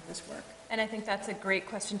for this work. And I think that's a great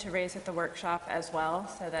question to raise at the workshop as well,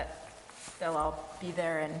 so that they'll all be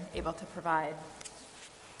there and able to provide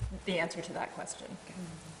the answer to that question.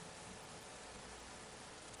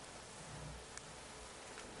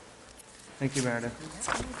 Thank you, Meredith.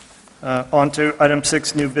 On to item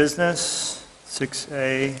 6, new business,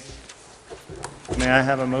 6A. May I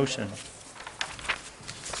have a motion?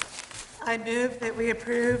 I move that we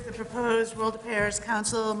approve the proposed World Affairs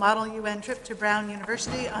Council Model UN trip to Brown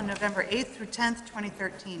University on November 8th through 10th,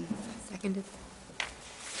 2013. Seconded.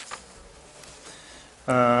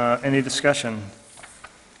 Any discussion?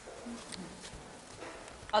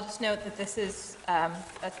 I'll just note that this is a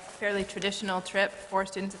fairly traditional trip for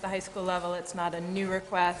students at the high school level. It's not a new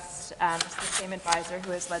request. It's the same advisor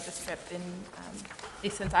who has led this trip at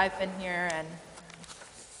least since I've been here, and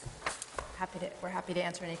we're happy to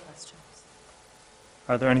answer any questions.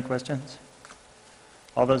 Are there any questions?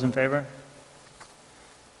 All those in favor?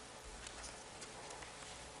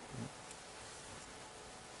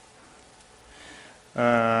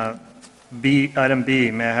 Item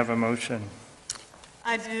B, may I have a motion?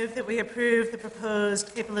 I move that we approve the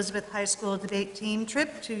proposed Cape Elizabeth High School debate team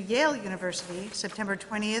trip to Yale University, September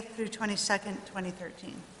 20th through 22nd,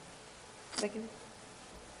 2013. Second.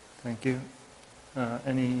 Thank you.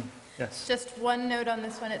 Any, yes? Just one note on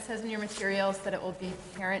this one. It says in your materials that it will be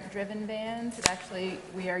parent-driven vans. It actually,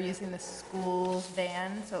 we are using the school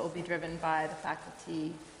van, so it will be driven by the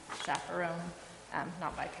faculty chaperone,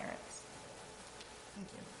 not by parents. Thank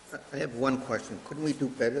you. I have one question. Couldn't we do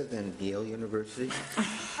better than Yale University?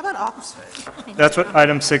 How about Oxford? That's what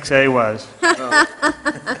item 6A was.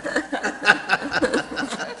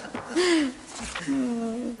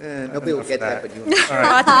 Nobody will get that but you.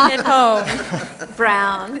 Watching at home.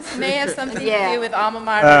 Brown. This may have something to Yeah. do with alma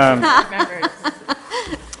mater members.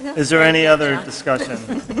 Is there any other discussion?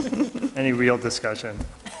 Any real discussion?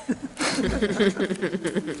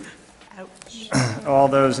 Ouch. All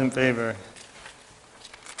those in favor?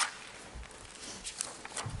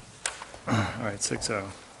 All right, 6-0.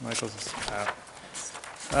 Michael's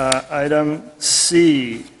out. Item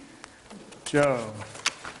C, Joe.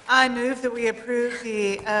 I move that we approve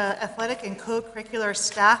the athletic and co-curricular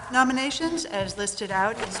staff nominations as listed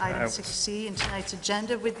out in item 6C in tonight's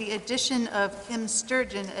agenda, with the addition of Kim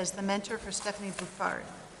Sturgeon as the mentor for Stephanie Buffard,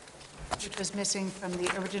 which was missing from the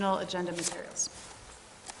original agenda materials.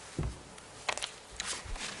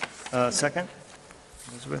 Second?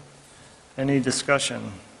 Elizabeth? Any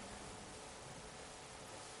discussion?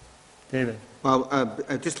 David? Well,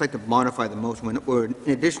 I'd just like to modify the motion. We're, in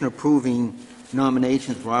addition to approving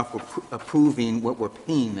nominations, we're also approving what we're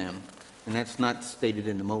paying them, and that's not stated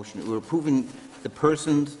in the motion. We're approving the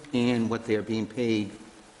persons and what they're being paid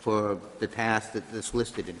for the task that's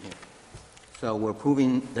listed in here. So we're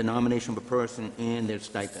approving the nomination of a person and their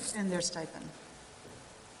stipend. And their stipend.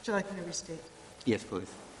 Would you like me to restate? Yes,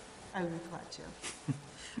 please. I would be glad to.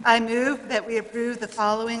 I move that we approve the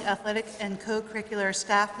following athletic and co-curricular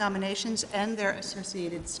staff nominations and their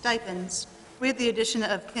associated stipends, with the addition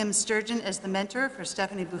of Kim Sturgeon as the mentor for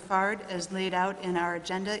Stephanie Buffard, as laid out in our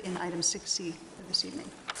agenda in item 6C for this evening.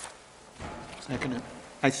 Second.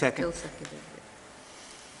 I second. Bill seconded it.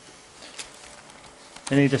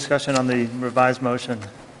 Any discussion on the revised motion?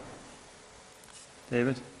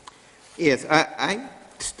 David? Yes, I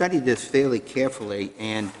studied this fairly carefully,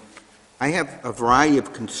 and I have a variety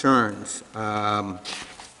of concerns,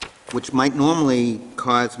 which might normally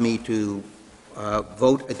cause me to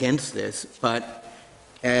vote against this, but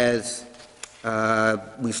as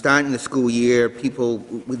we start in the school year,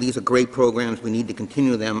 these are great programs, we need to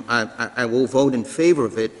continue them, I will vote in favor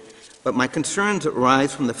of it, but my concerns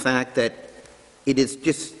arise from the fact that it is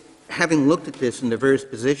just, having looked at this in the various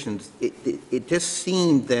positions, it just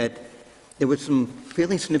seemed that there were some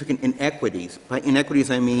fairly significant inequities. By inequities,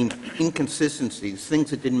 I mean inconsistencies, things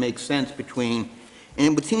that didn't make sense between, and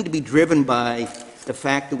it would seem to be driven by the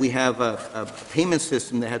fact that we have a payment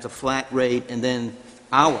system that has a flat rate and then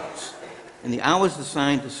hours. And the hours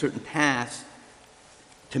assigned to certain tasks,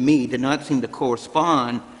 to me, did not seem to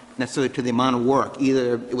correspond necessarily to the amount of work.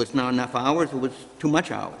 Either it was not enough hours or it was too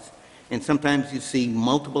much hours. And sometimes you see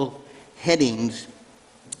multiple headings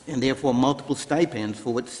and therefore multiple stipends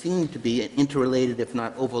for what seemed to be an interrelated, if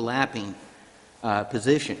not overlapping,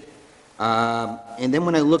 position. And then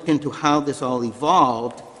when I looked into how this all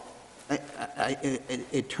evolved,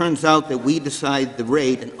 it turns out that we decide the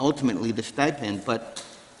rate and ultimately the stipend, but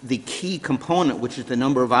the key component, which is the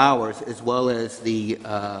number of hours as well as the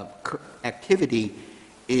activity,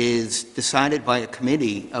 is decided by a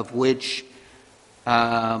committee of which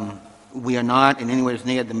we are not in any ways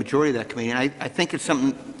near the majority of that committee. And I think it's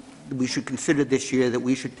something that we should consider this year, that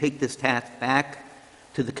we should take this task back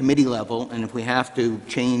to the committee level, and if we have to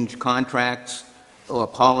change contracts or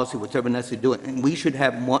policy, whatever necessary, do it. And we should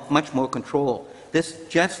have much more control. This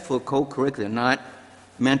just for co-curricular, not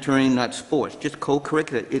mentoring, not sports, just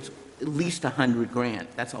co-curricular. It's at least $100,000.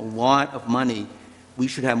 That's a lot of money. We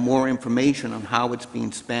should have more information on how it's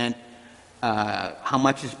being spent, how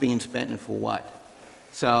much is being spent, and for what.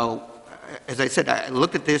 So, as I said, I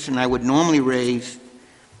looked at this, and I would normally raise,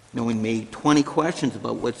 knowing me, 20 questions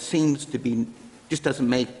about what seems to be, just doesn't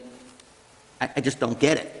make, I just don't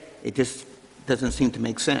get it. It just doesn't seem to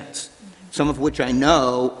make sense. Some of which I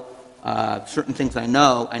know, certain things I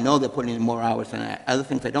know they're putting in more hours than that. Other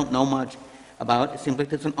things I don't know much about, it seems like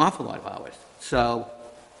there's an awful lot of hours. So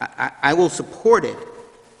I will support it,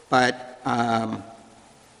 but I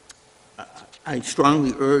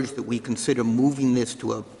strongly urge that we consider moving this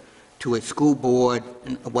to a school board,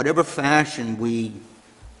 in whatever fashion we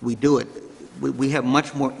do it. We have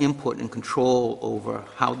much more input and control over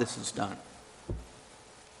how this is done.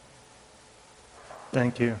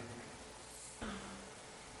 Thank you.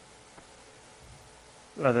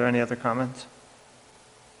 Are there any other comments?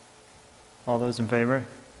 All those in favor?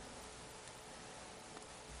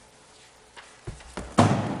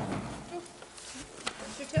 We'll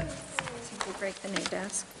break the new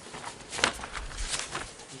desk.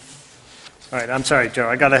 All right, I'm sorry, Joe,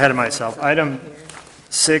 I got ahead of myself. Item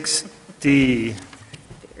 6D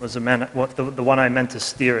was the one I meant to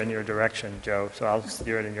steer in your direction, Joe, so I'll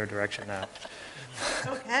steer it in your direction now.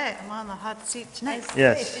 Okay, I'm on the hot seat tonight.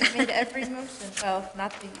 Yes. It made every motion, well,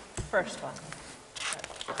 not the first one.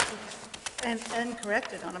 And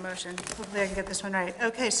corrected on a motion. Hopefully I can get this one right.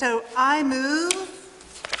 Okay, so I move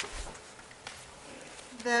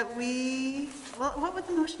that we, well, what would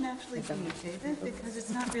the motion actually be, David? Because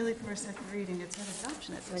it's not really for a second reading, it's an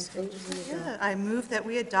adoption at this stage. Yeah, I move that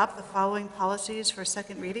we adopt the following policies for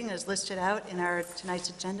second reading as listed out in our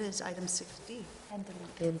tonight's agenda is item 6D.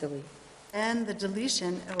 And delete. And the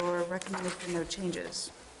deletion or recommended for no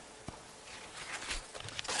changes.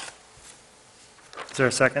 Is there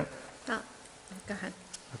a second? Oh, go ahead.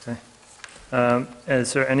 Okay.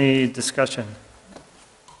 Is there any discussion?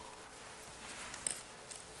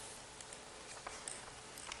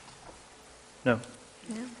 No?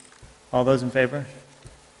 No? All those in favor?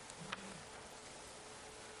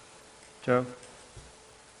 Joe?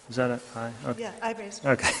 Is that an aye? Okay. Yeah, I raised.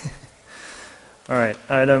 Okay. All right,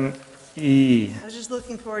 item E. I was just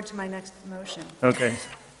looking forward to my next motion. Okay.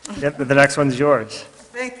 Yep, the next one's yours.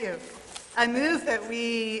 Thank you. I move that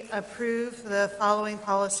we approve the following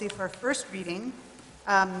policy for first reading,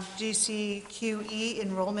 GCQE,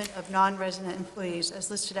 enrollment of non-resident employees,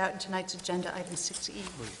 as listed out in tonight's agenda, item 6E.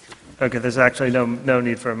 Okay, there's actually no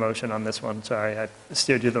need for a motion on this one. Sorry, I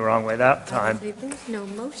steered you the wrong way that time. There's no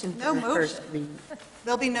motion No for the first motion. read.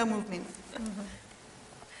 There'll be no movement.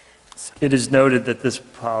 It is noted that this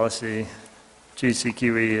policy,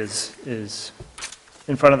 GCQE, is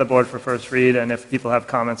in front of the board for first read, and if people have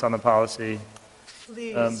comments on the policy,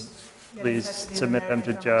 Please. please submit them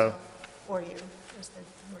to Joe Or you, as the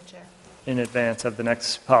board chair. in advance of the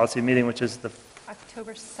next policy meeting, which is the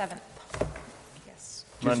October 7th. Yes,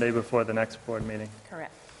 Monday before the next board meeting.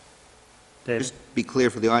 correct. David? Just to be clear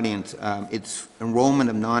for the audience, it's enrollment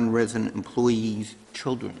of non-resident employees'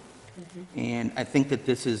 children. And I think that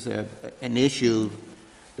this is an issue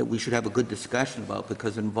that we should have a good discussion about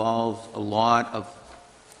because it involves a lot of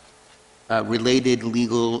related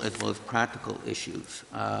legal as well as practical issues.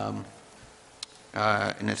 And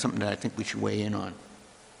it's something that I think we should weigh in on.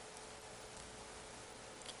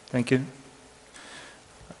 Thank you.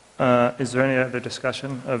 Is there any other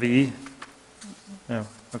discussion of E? No,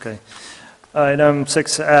 okay. Item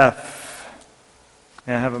 6F.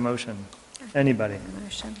 May I have a motion? Anybody?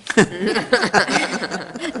 Motion.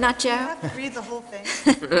 Not Joe? I have to read the whole thing.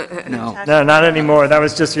 No. No, not anymore. That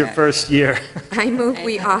was just your first year. I move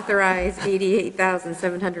we authorize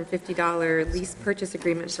 $88,750 lease purchase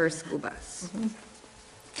agreement for a school bus.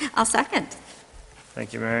 I'll second.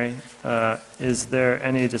 Thank you, Mary. Is there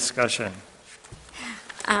any discussion?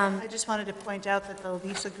 I just wanted to point out that the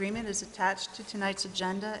lease agreement is attached to tonight's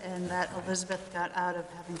agenda, and that Elizabeth got out of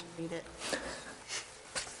having to read it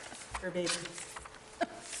verbatim.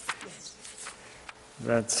 Yes.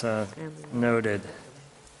 That's noted.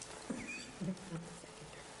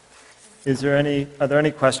 Are there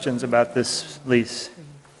any questions about this lease?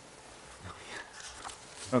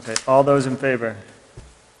 Okay, all those in favor?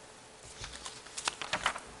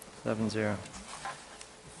 7-0.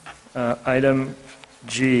 Item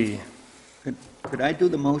G. Could I do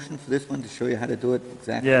the motion for this one to show you how to do it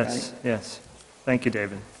exactly right? Yes, yes. Thank you,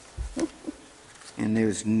 David. And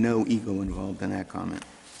there's no ego involved in that comment.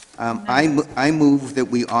 I move that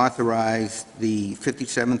we authorize the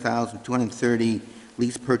 $57,230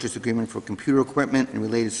 lease purchase agreement for computer equipment and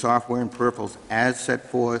related software and peripherals as set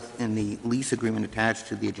forth in the lease agreement attached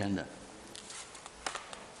to the agenda.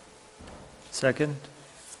 Second?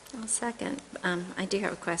 I'll second. I do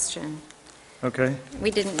have a question. Okay.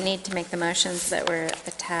 We didn't need to make the motions that were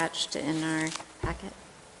attached in our packet?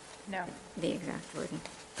 No. The exact wording?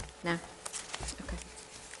 No? Okay.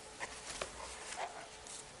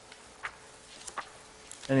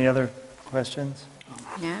 Any other questions?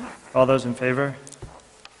 No? All those in favor?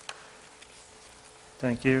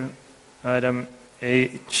 Thank you. Item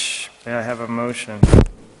H, may I have a motion?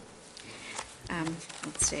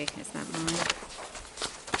 Let's see, is that mine?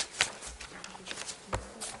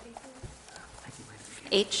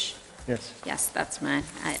 H? Yes, Yes, that's mine.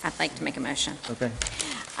 I'd like to make a motion. okay.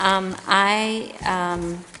 I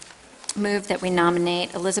move that we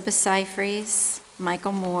nominate Elizabeth Seifries,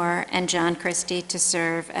 Michael Moore, and John Christie to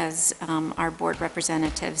serve as our board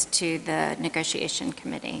representatives to the negotiation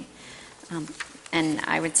committee. And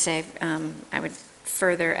I would say, I would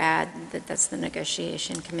further add that that's the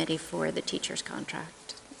negotiation committee for the teacher's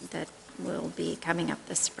contract that will be coming up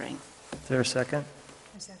this spring. Is there a second?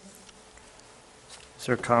 Is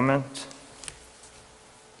there a comment?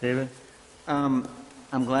 David?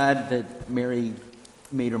 I'm glad that Mary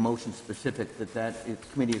made her motion specific, that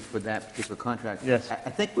committee is for that particular contract. Yes. I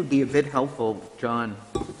think it would be a bit helpful, John,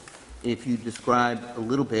 if you describe a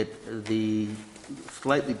little bit the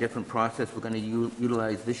slightly different process we're going to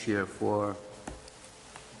utilize this year for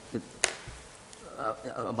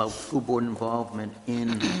about school board involvement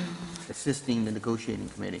in assisting the negotiating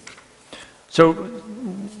committee. So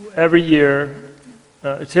every year,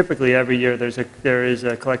 typically every year, there is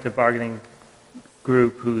a collective bargaining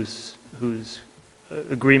group whose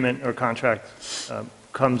agreement or contract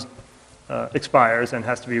expires and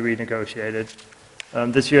has to be renegotiated.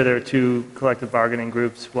 This year there are two collective bargaining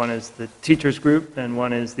groups. One is the teachers group and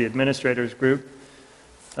one is the administrators group.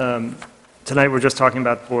 Tonight we're just talking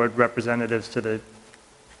about board representatives to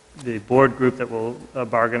the board group that will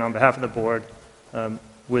bargain on behalf of the board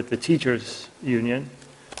with the teachers union.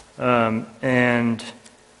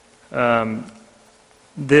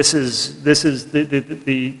 This is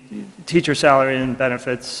the teacher salary and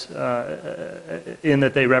benefits in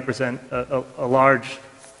that they represent a large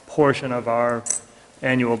portion of our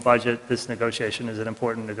annual budget. This negotiation is an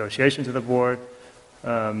important negotiation to the board.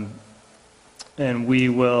 And we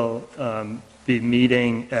will be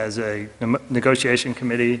meeting as a negotiation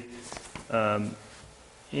committee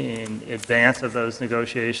in advance of those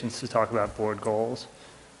negotiations to talk about board goals.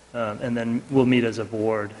 And then we'll meet as a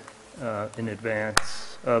board in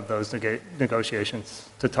advance of those negotiations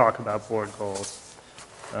to talk about board goals,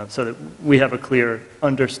 so that we have a clear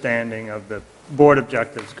understanding of the board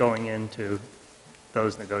objectives going into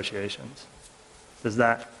those negotiations. Does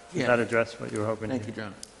that address what you were hoping to? Thank you,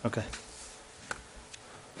 John. Okay.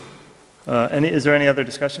 Is there any other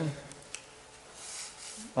discussion?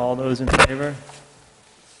 All those in favor?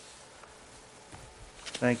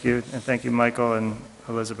 Thank you, and thank you, Michael and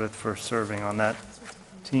Elizabeth, for serving on that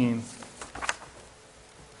team.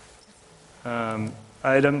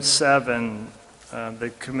 Item 7,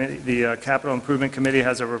 the Capital Improvement Committee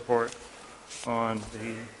has a report on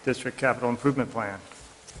the district capital improvement plan.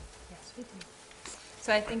 Yes, we do.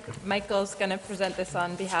 So I think Michael's going to present this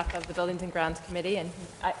on behalf of the Buildings and Grounds Committee, and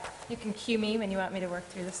you can cue me when you want me to work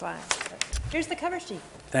through the slides. But here's the cover sheet.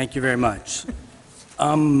 Thank you very much. So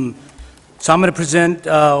I'm going to present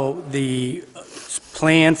the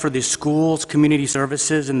plan for the schools, community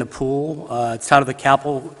services, and the pool. It's out of the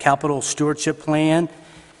capital stewardship plan.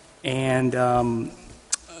 And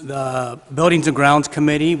the Buildings and Grounds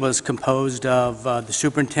Committee was composed of the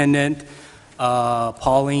superintendent,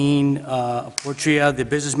 Pauline Portria, the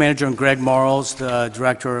business manager, and Greg Marles, the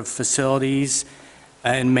director of facilities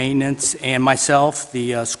and maintenance, and myself,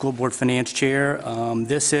 the school board finance chair.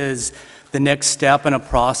 This is the next step in a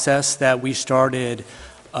process that we started,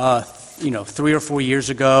 3 or 4 years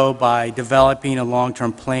ago by developing a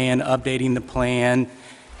long-term plan, updating the plan,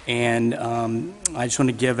 and I just want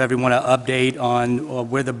to give everyone an update on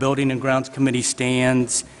where the Building and Grounds Committee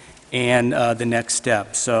stands and the next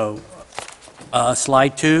step. So,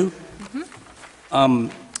 slide 2.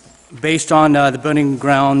 Based on the Building and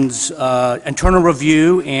Grounds internal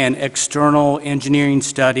review and external engineering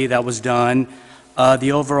study that was done,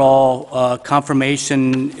 the overall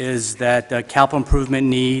confirmation is that capital improvement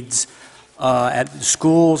needs at the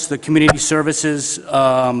schools, the community services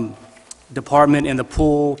department, and the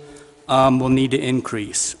pool will need to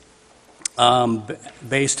increase.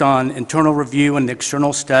 Based on internal review and the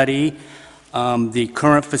external study, the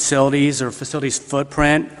current facilities or facilities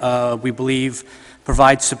footprint, we believe,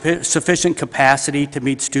 provides sufficient capacity to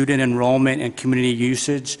meet student enrollment and community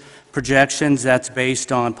usage projections. That's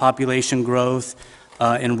based on population growth,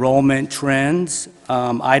 enrollment trends.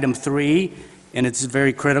 Item 3, and it's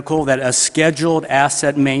very critical, that a scheduled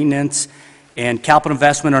asset maintenance and capital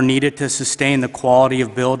investment are needed to sustain the quality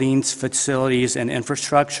of buildings, facilities, and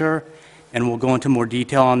infrastructure, and we'll go into more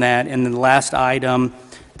detail on that. And then the last item,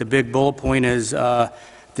 the big bullet point, is the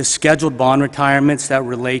scheduled bond retirements that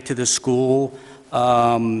relate to the school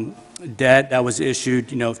debt that was issued,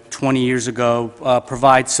 20 years ago,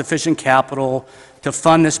 provides sufficient capital to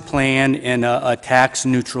fund this plan in a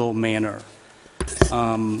tax-neutral manner.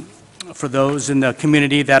 For those in the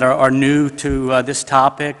community that are new to this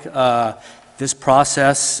topic, this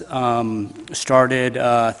process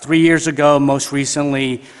started 3 years ago. Most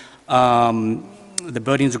recently, the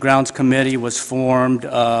Buildings and Grounds Committee was formed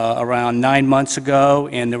around 9 months ago,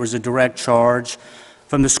 and there was a direct charge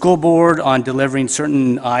from the school board on delivering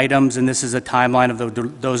certain items, and this is a timeline of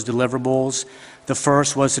those deliverables. The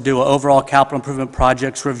first was to do an overall capital improvement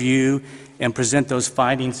projects review and present those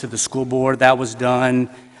findings to the school board. That was done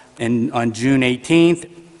on June 18th.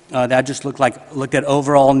 That just looked at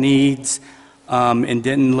overall needs and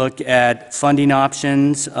didn't look at funding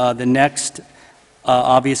options. The next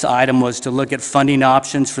obvious item was to look at funding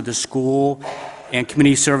options for the school and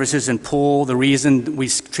community services and pool. The reason we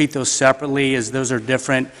treat those separately is those are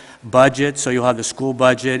different budgets. So you'll have the school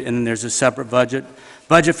budget, and then there's a separate budget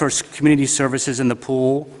for community services in the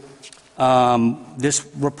pool. This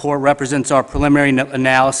report represents our preliminary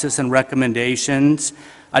analysis and recommendations.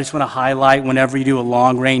 I just want to highlight, whenever you do a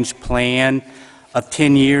long-range plan of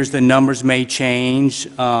 10 years, the numbers may change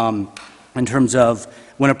in terms of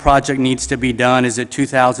when a project needs to be done. Is it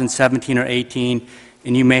 2017 or 18?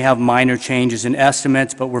 And you may have minor changes in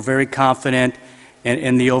estimates, but we're very confident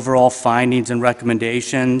in the overall findings and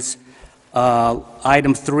recommendations.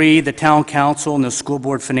 Item 3, the town council and the school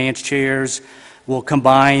board finance chairs will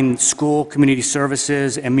combine school, community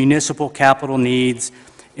services, and municipal capital needs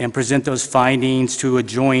and present those findings to a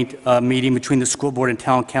joint meeting between the school board and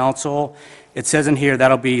town council. It says in here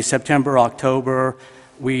that'll be September, October.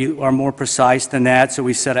 We are more precise than that, so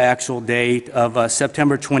we set an actual date of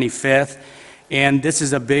September 25th. And this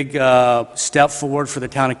is a big step forward for the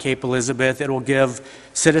town of Cape Elizabeth. It will give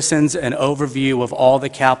citizens an overview of all the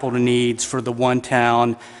capital needs for the one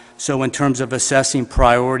town. So in terms of assessing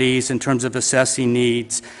priorities, in terms of assessing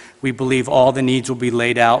needs, we believe all the needs will be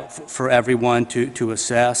laid out for everyone to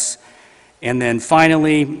assess. And then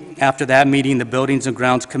finally, after that meeting, the Buildings and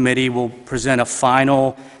Grounds Committee will present a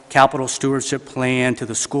final capital stewardship plan to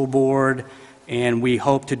the school board, and we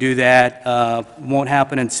hope to do that. Won't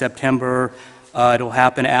happen in September. It'll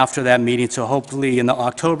happen after that meeting, so hopefully in the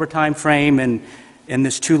October timeframe. And in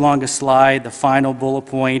this too long a slide, the final bullet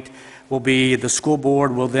point will be the school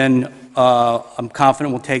board will then, I'm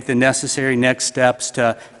confident, will take the necessary next steps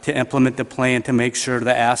to implement the plan to make sure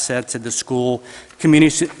the assets at the school,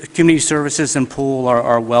 community services, and pool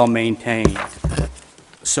are well maintained.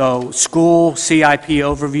 So school CIP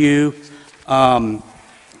overview.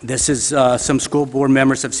 This is some school board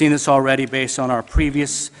members have seen this already based on our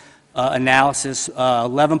previous analysis.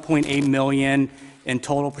 11.8 million in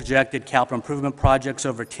total projected capital improvement projects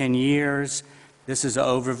over 10 years. This is an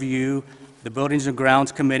overview. The Buildings and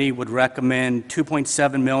Grounds Committee would recommend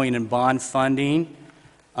 2.7 million in bond funding.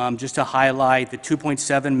 Just to highlight, the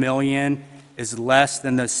 2.7 million is less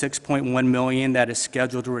than the 6.1 million that is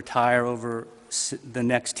scheduled to retire over the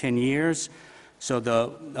next 10 years. So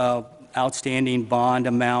the outstanding bond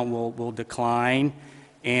amount will decline,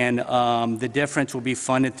 and the difference will be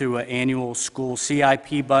funded through an annual school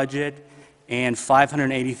CIP budget and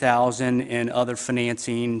 $580,000 in other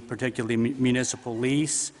financing, particularly municipal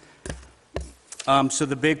lease. So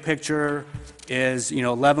the big picture is,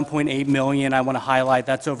 11.8 million. I want to highlight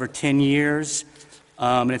that's over 10 years.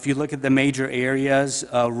 And if you look at the major areas,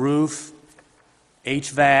 roof,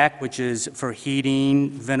 HVAC, which is for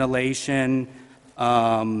heating, ventilation,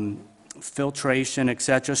 filtration, et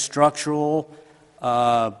cetera. Structural,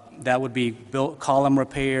 that would be built column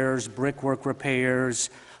repairs, brickwork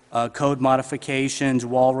repairs, code modifications,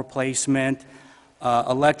 wall replacement.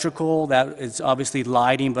 Electrical, that is obviously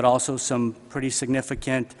lighting, but also some pretty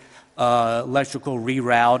significant electrical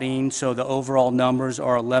rerouting. So the overall numbers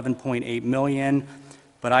are 11.8 million.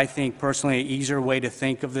 But I think personally an easier way to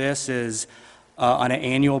think of this is on an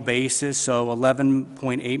annual basis. So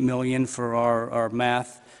 11.8 million for our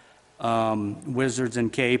math wizards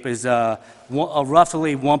and CAPE is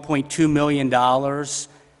roughly $1.2 million.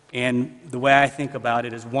 And the way I think about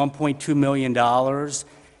it is $1.2 million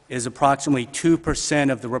is approximately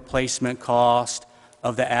 2% of the replacement cost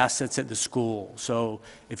of the assets at the school. So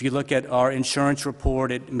if you look at our insurance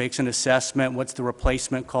report, it makes an assessment, what's the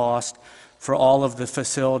replacement cost for all of the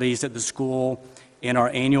facilities at the school, and our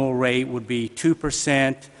annual rate would be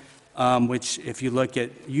 2%, which if you look at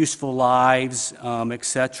useful lives, et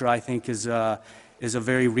cetera, I think is a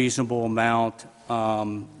very reasonable amount.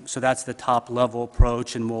 So that's the top level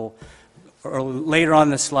approach, and we'll later on in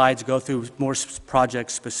the slides go through more project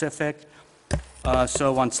specific.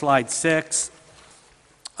 So on slide 6,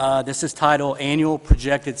 this is titled Annual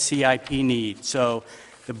Projected CIP Need. So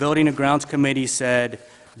the Building and Grounds Committee said,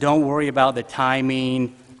 don't worry about the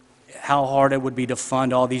timing, how hard it would be to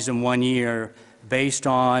fund all these in 1 year based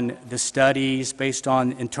on the studies, based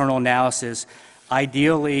on internal analysis.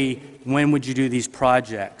 Ideally, when would you do these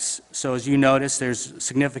projects? So as you notice, there's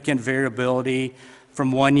significant variability.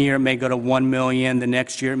 From 1 year, it may go to 1 million. The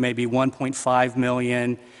next year, it may be 1.5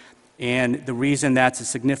 million. And the reason that's a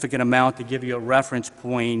significant amount, to give you a reference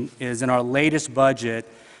point, is in our latest budget,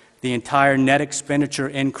 the entire net expenditure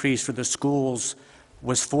increase for the schools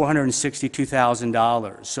was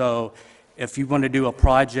 $462,000. So if you want to do a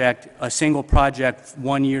project, a single project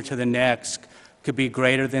 1 year to the next could be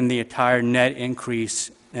greater than the entire net increase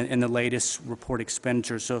in the latest report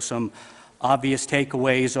expenditure. So some obvious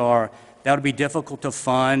takeaways are that would be difficult to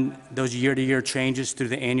fund those year-to-year changes through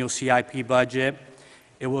the annual CIP budget.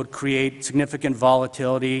 It would create significant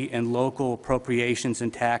volatility in local appropriations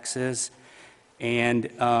and taxes. And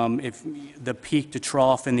if the peak to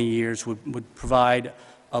trough in the years would provide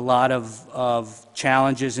a lot of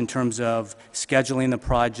challenges in terms of scheduling the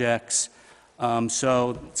projects.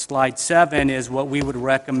 So slide 7 is what we would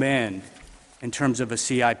recommend in terms of a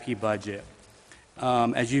CIP budget.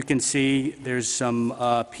 As you can see, there's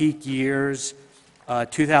some peak years,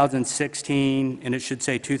 2016, and it should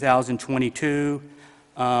say 2022,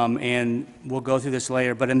 and we'll go through this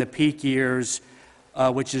later. But in the peak years,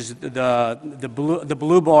 which is the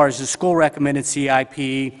blue bar is the school recommended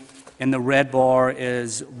CIP, and the red bar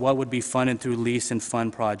is what would be funded through lease and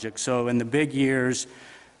fund projects. So in the big years,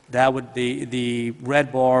 that would the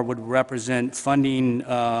red bar would represent funding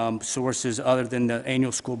sources other than the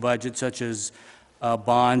annual school budget, such as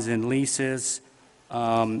bonds and leases.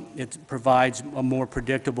 It provides a more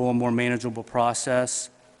predictable and more manageable process.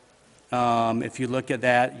 If you look at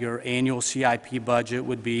that, your annual CIP budget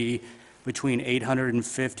would be between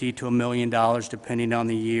 $850,000 to $1 million, depending on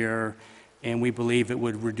the year, and we believe it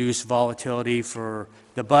would reduce volatility for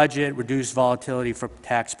the budget, reduce volatility for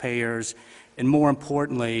taxpayers, and more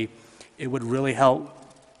importantly, it would really help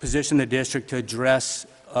position the district to address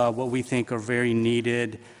what we think are very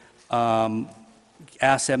needed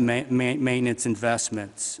asset maintenance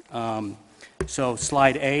investments. So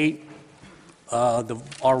slide 8,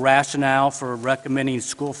 our rationale for recommending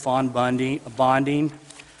school fund bonding.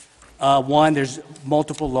 One, there's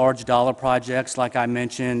multiple large dollar projects, like I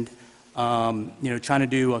mentioned. Trying to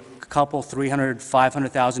do a couple $300,000,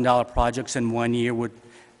 $500,000 projects in 1 year would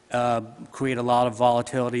create a lot of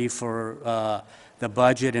volatility for the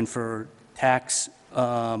budget and for tax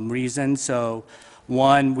reasons. So,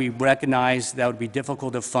 one, we recognize that would be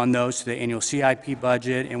difficult to fund those to the annual CIP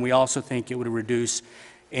budget, and we also think it would reduce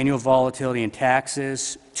annual volatility in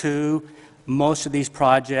taxes. 2, most of these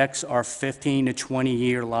projects are 15 to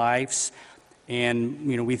 20-year lives, and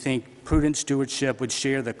we think prudent stewardship would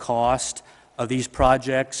share the cost of these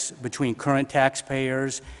projects between current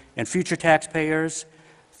taxpayers and future taxpayers.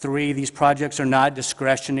 3, these projects are not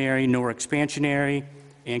discretionary nor expansionary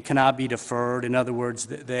and cannot be deferred. In other words,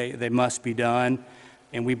 they must be done.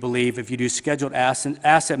 And we believe if you do scheduled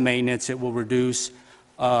asset maintenance, it will reduce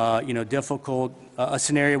difficult, a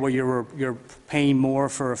scenario where you're paying more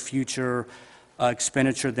for a future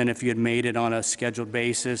expenditure than if you had made it on a scheduled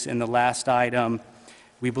basis. And the last item,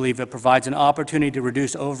 we believe it provides an opportunity to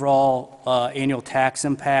reduce overall annual tax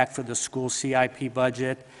impact for the school CIP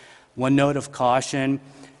budget. One note of caution,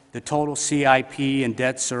 The total CIP and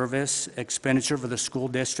debt service expenditure for the school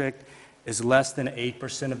district is less than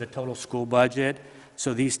 8% of the total school budget.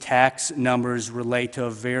 So these tax numbers relate to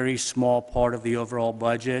a very small part of the overall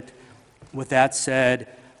budget. With that said,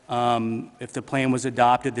 if the plan was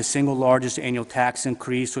adopted, the single largest annual tax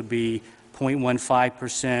increase would be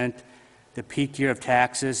 0.15%. The peak year of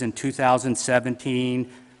taxes in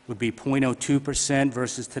 2017 would be 0.02%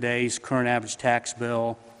 versus today's current average tax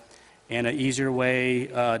bill. And an easier way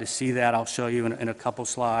to see that, I'll show you in a couple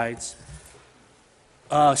slides.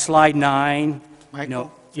 Slide 9.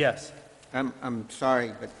 Michael? Yes. I'm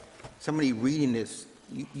sorry, but somebody reading this,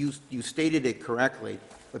 you stated it correctly,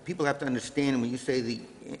 but people have to understand when you say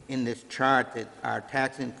in this chart that our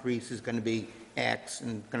tax increase is going to be X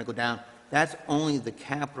and going to go down, that's only the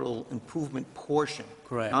capital improvement portion.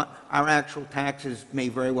 Correct. Our actual taxes may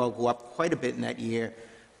very well go up quite a bit in that year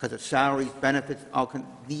because of salaries, benefits,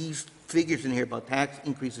 these figures in here about tax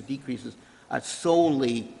increases, decreases,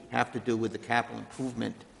 solely have to do with the capital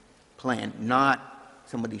improvement plan, not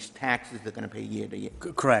somebody's taxes they're going to pay year to year.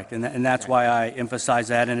 Correct, and that's why I emphasize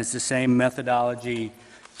that, and it's the same methodology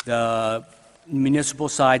the municipal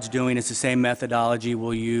side's doing. It's the same methodology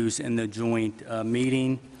we'll use in the joint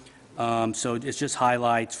meeting. So it just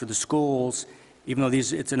highlights for the schools, even though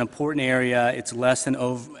it's an important area, it's less than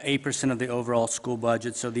 8% of the overall school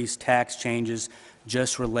budget, so these tax changes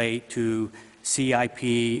just relate to CIP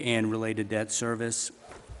and related debt service.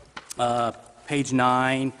 Page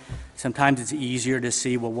 9, sometimes it's easier to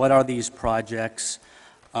see, well, what are these projects?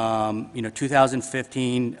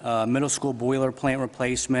 2015 middle school boiler plant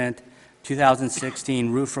replacement,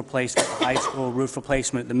 2016 roof replacement at the high school, roof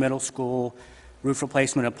replacement at the middle school, roof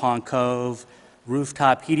replacement at Pond Cove,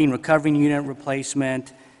 rooftop heating recovery unit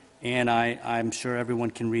replacement, and I'm sure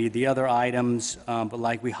everyone can read the other items, but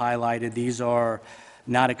like we highlighted, these are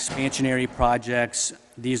not expansionary projects.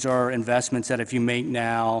 These are investments that if you make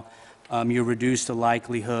now, you reduce the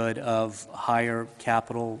likelihood of higher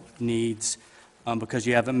capital needs because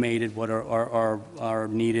you haven't made it what are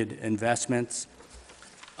needed investments.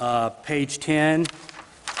 Page 10,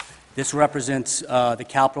 this represents the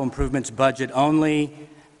capital improvements budget only.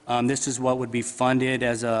 This is what would be funded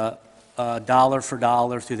as a dollar for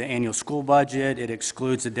dollar through the annual school budget. It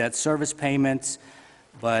excludes the debt service payments,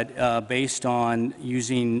 but based on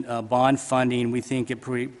using bond funding, we think it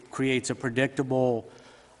creates a predictable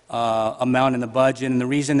amount in the budget. And the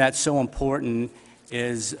reason that's so important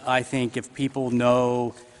is I think if people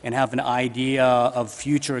know and have an idea of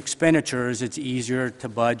future expenditures, it's easier to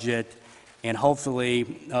budget, and hopefully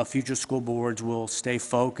future school boards will stay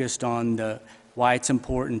focused on why it's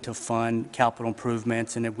important to fund capital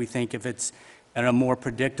improvements, and if we think if it's at a more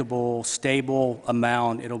predictable, stable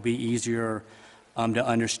amount, it'll be easier to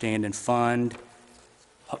understand and fund.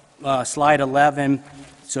 Slide 11,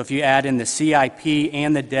 so if you add in the CIP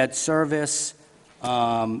and the debt service,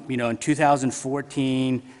 in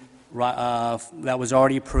 2014, that was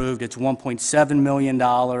already approved, it's $1.7 million.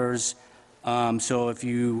 So if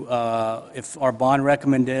our bond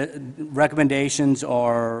recommendations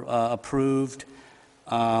are approved,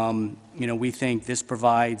 we think this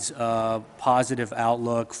provides a positive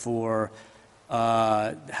outlook for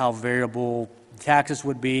how variable taxes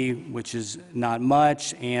would be, which is not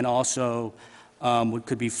much, and also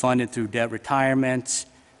could be funded through debt retirements.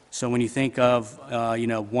 So when you think of,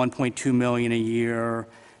 $1.2 million a year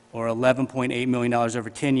or $11.8 million over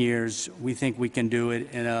 10 years, we think we can do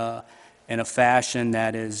it in a fashion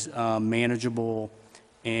that is manageable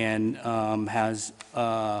and has,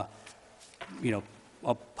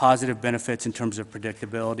 positive benefits in terms of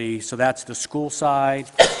predictability. So that's the school side.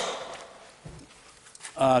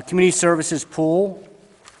 Community services pool.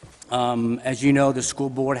 As you know, the school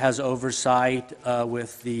board has oversight for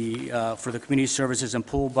the community services and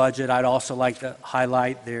pool budget. I'd also like to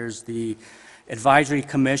highlight there's the advisory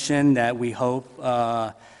commission that we hope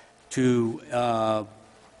to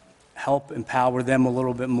help empower them a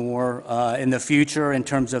little bit more in the future in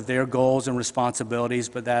terms of their goals and responsibilities,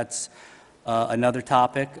 but that's another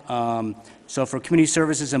topic. So for community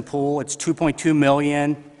services and pool, it's $2.2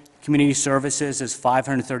 million. Community services is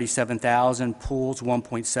 $537,000, pools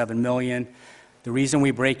 $1.7 million. The reason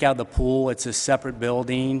we break out the pool, it's a separate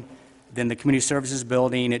building than the community services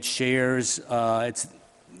building. It shares, it's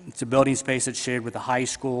a building space that's shared with the high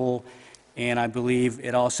school, and I believe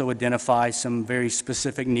it also identifies some very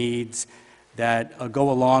specific needs that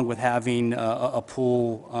go along with having a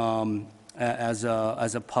pool as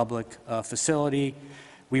a public facility.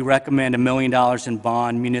 We recommend $1 million in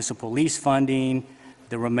bond municipal lease funding.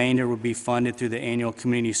 The remainder would be funded through the annual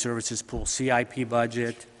community services pool CIP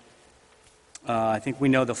budget. I think we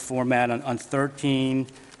know the format on 13.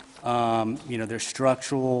 There's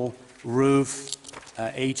structural, roof,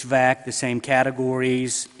 HVAC, the same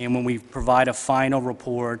categories, and when we provide a final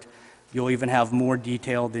report, you'll even have more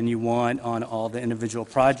detail than you want on all the individual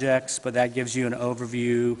projects, but that gives you an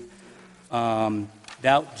overview.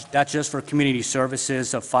 That's just for community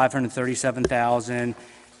services of $537,000, and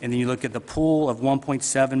then you look at the pool of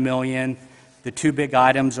 $1.7 million. The two big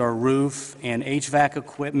items are roof and HVAC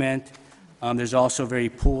equipment. There's also very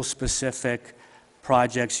pool-specific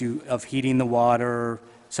projects of heating the water,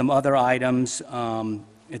 some other items.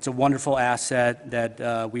 It's a wonderful asset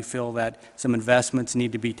that we feel that some investments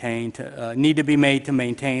need to be made to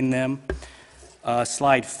maintain them.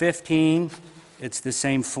 Slide 15, it's the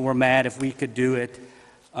same format. If we could do it,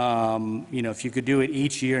 if you could do it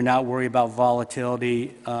each year, not worry about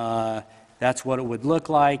volatility, that's what it would look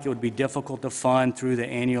like. It would be difficult to fund through the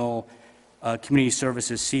annual community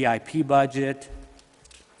services CIP budget.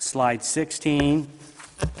 Slide 16.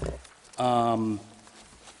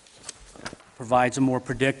 Provides a more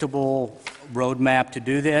predictable roadmap to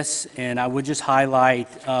do this, and I would just highlight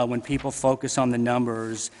when people focus on the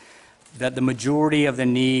numbers that the majority of the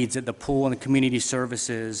needs at the pool and the community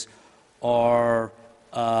services are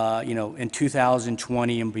in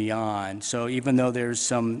 2020 and beyond. So even though there's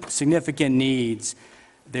some significant needs,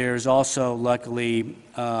 there's also luckily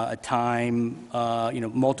a time,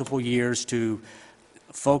 multiple years to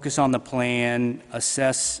focus on the plan,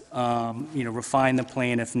 assess, refine the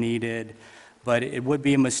plan if needed. But it would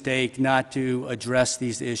be a mistake not to address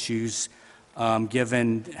these issues,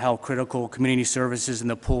 given how critical community services and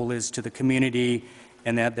the pool is to the community,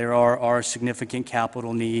 and that there are significant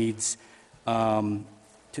capital needs to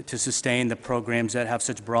sustain the programs that have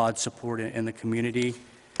such broad support in the community.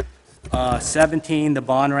 17, the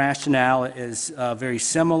bond rationale is very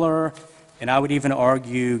similar, and I would even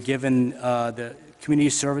argue, given the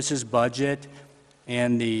community services budget,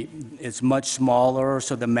 and it's much smaller,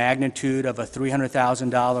 so the magnitude of a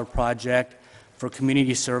 $300,000 project for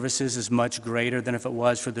community services is much greater than if it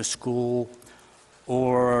was for the school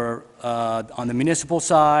or on the municipal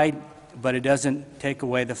side, but it doesn't take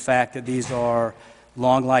away the fact that these are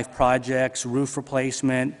long-life projects. Roof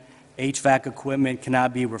replacement, HVAC equipment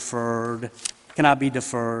cannot be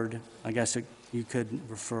deferred. I guess you could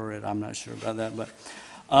refer it, I'm not sure about that, but.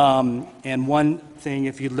 And one thing,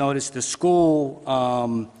 if you notice the school,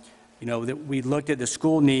 that we looked at the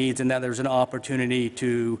school needs and that there's an opportunity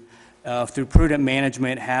to, through prudent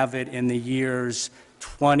management, have it in the years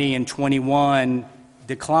 20 and 21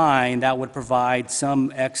 decline. That would provide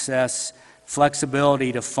some excess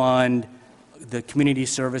flexibility to fund the community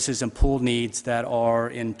services and pool needs that are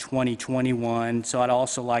in 2021. So I'd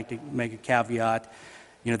also like to make a caveat.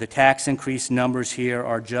 The tax increase numbers here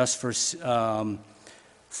are just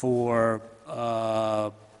for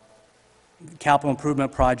capital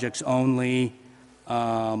improvement projects only,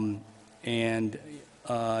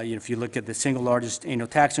 if you look at the single largest annual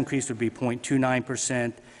tax increase would be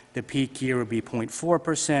 0.29%, the peak year would be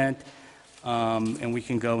 0.4%, and we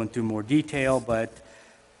can go into more detail, but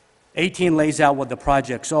 18 lays out what the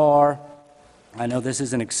projects are. I know this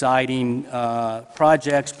is an exciting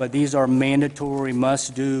projects, but these are mandatory,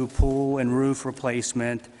 must-do pool and roof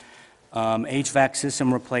replacement, HVAC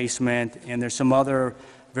system replacement, and there's some other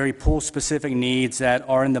very pool-specific needs that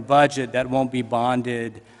are in the budget that won't be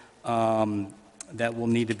bonded that will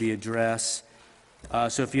need to be addressed.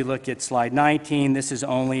 So if you look at slide 19, this is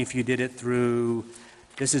only if you did it through,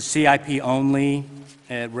 this is CIP only.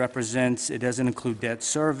 It doesn't include debt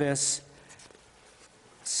service.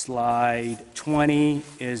 Slide 20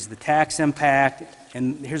 is the tax impact,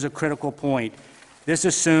 and here's a critical point. This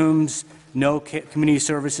assumes no community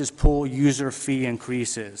services pool user fee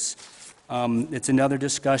increases. It's another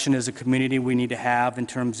discussion as a community we need to have in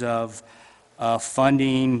terms of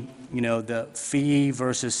funding, the fee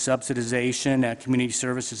versus subsidization at community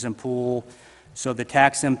services and pool. So the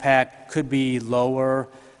tax impact could be lower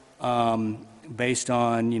based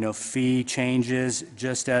on, fee changes,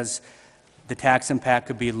 just as the tax impact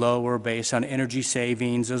could be lower based on energy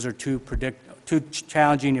savings. Those are too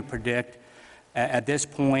challenging to predict at this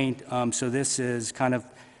point, so this is kind of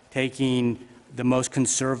taking the most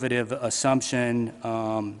conservative assumption,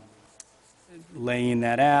 laying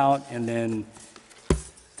that out, and then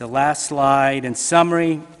the last slide in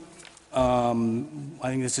summary. I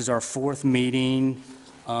think this is our fourth meeting.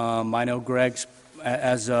 I know Greg's,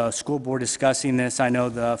 as a school board discussing this, I know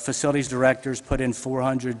the facilities directors put in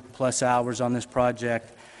 400+ hours on this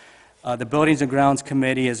project. The Buildings and Grounds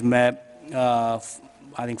Committee has met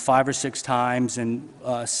I think 5 or 6 times, and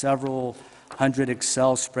several 100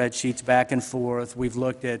 Excel spreadsheets back and forth. We've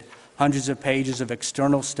looked at hundreds of pages of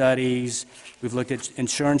external studies. We've looked at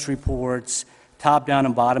insurance reports, top-down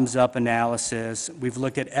and bottoms-up analysis. We've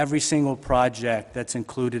looked at every single project that's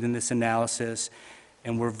included in this analysis,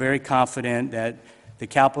 and we're very confident that the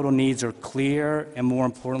capital needs are clear, and more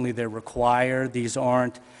importantly, they're required. These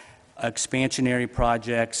aren't expansionary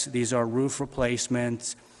projects. These are roof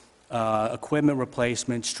replacements, equipment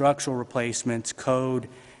replacements, structural replacements, code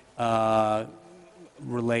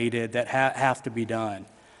related that have to be done.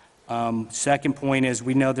 Second point is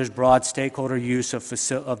we know there's broad stakeholder use of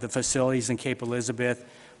the facilities in Cape Elizabeth,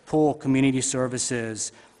 pool, community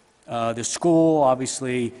services, the school,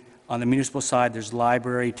 obviously on the municipal side, there's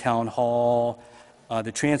library, town hall,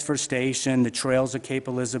 the transfer station, the trails of Cape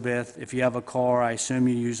Elizabeth. If you have a car, I assume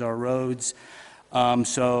you use our roads.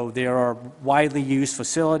 So there are widely used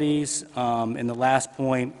facilities. And the last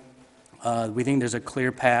point, we think there's a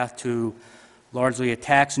clear path to largely a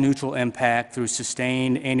tax-neutral impact through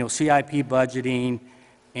sustained annual CIP budgeting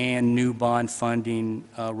and new bond funding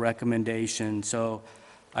recommendations. So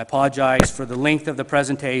I apologize for the length of the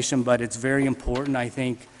presentation, but it's very important. I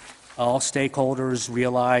think all stakeholders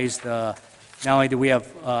realize not only do we have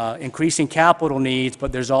increasing capital needs,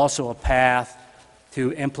 but there's also a path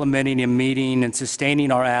to implementing and meeting and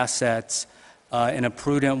sustaining our assets in a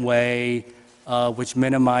prudent way, which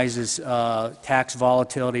minimizes tax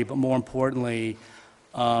volatility, but more importantly,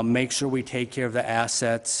 make sure we take care of the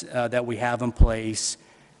assets that we have in place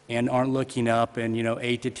and aren't looking up in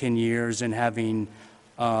 8 to 10 years and having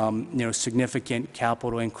significant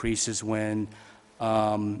capital increases when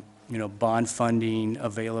bond funding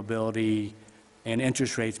availability and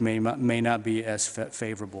interest rates may not be as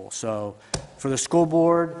favorable. So for the school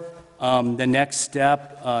board, the next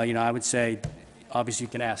step, I would say, obviously you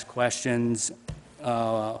can ask questions.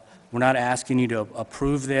 We're not asking you to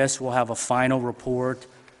approve this. We'll have a final report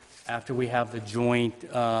after we have the joint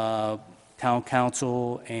town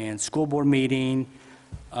council and school board meeting.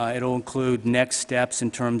 It'll include next steps in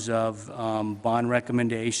terms of bond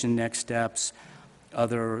recommendation, next steps,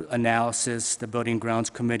 other analysis the Building Grounds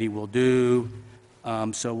Committee will do.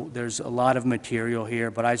 So there's a lot of material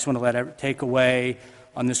here, but I just want to take away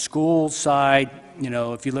on the school side,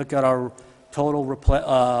 if you look at our total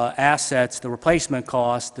assets, the replacement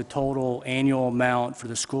cost, the total annual amount for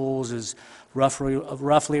the schools is roughly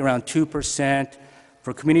around 2%.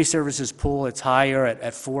 For community services pool, it's higher at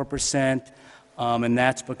 4%, and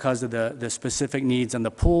that's because of the specific needs on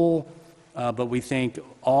the pool. But we think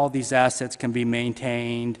all these assets can be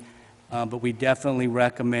maintained, but we definitely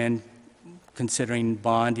recommend considering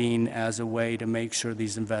bonding as a way to make sure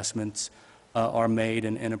these investments are made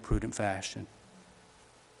in a prudent fashion.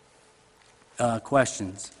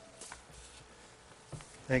 Questions?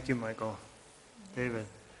 Thank you, Michael. David?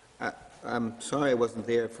 I'm sorry I wasn't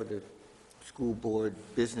there for the school board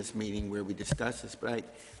business meeting where we discussed this, but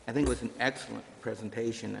I think it was an excellent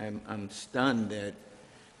presentation. I'm stunned that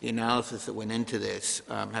the analysis that went into this,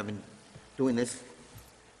 having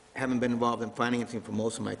been involved in financing for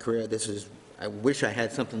most of my career, I wish I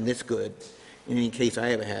had something this good in any case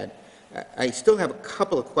I ever had. I still have a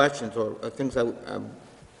couple of questions or things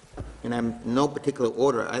and I'm in no particular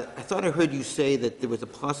order. I thought I heard you say that there was a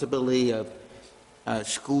possibility of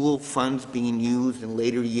school funds being used in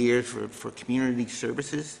later years for community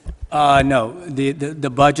services? No,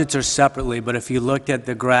 the budgets are separately, but if you looked at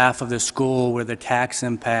the graph of the school where the tax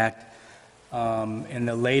impact in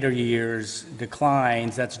the later years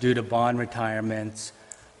declines, that's due to bond retirements.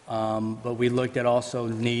 But we looked at also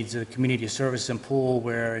needs of the community service and pool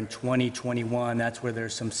where in 2021, that's where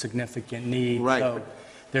there's some significant need. Right. So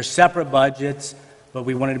they're separate budgets, but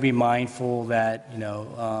we wanted to be mindful that,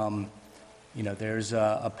 there's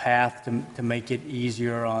a path to make it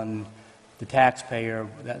easier on the taxpayer.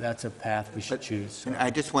 That's a path we should choose. I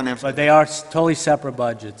just want to But they are totally separate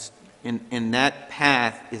budgets. And that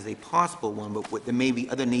path is a possible one, but there may be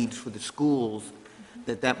other needs for the schools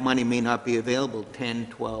that money may not be available 10,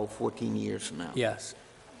 12, 14 years from now. Yes,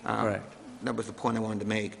 correct. That was the point I wanted to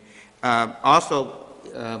make. Also,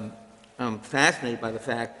 I'm fascinated by the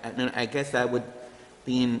fact, and I guess I would,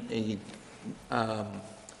 being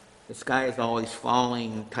the sky is always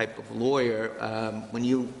falling type of lawyer, when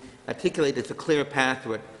you articulate it's a clear path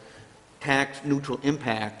to a tax-neutral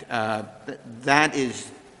impact, that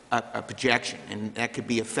is a projection, and that could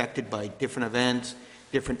be affected by different events,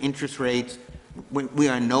 different interest rates. We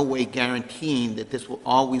are in no way guaranteeing that this will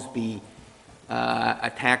always be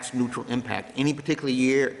a tax-neutral impact. Any particular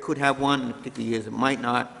year it could have one, in particular years it might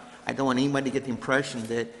not. I don't want anybody to get the impression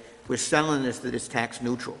that we're selling this that it's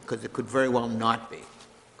tax-neutral, because it could very well not be.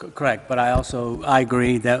 Correct, but I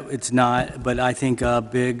agree that it's not, but I think a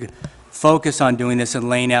big focus on doing this and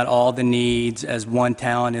laying out all the needs as one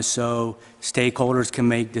town is so stakeholders can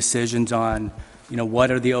make decisions on, what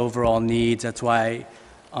are the overall needs. That's why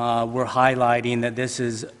we're highlighting that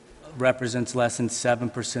represents less than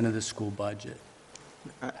 7% of the school budget.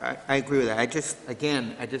 I agree with that. I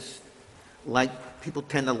just like, people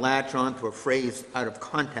tend to latch on to a phrase out of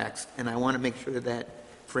context, and I want to make sure that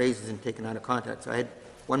phrase isn't taken out of context. I had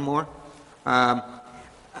one more.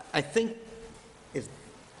 I think,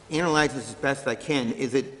 analyze this as best I can,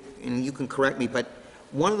 and you can correct me, but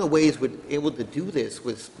one of the ways we're able to do this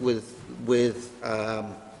with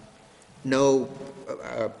no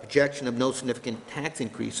projection of no significant tax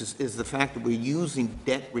increases is the fact that we're using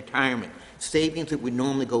debt retirement, savings that would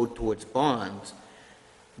normally go towards bonds,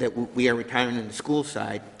 that we are retiring on the school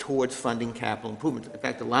side towards funding capital improvements. In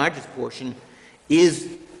fact, the largest portion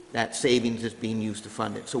is that savings is being used to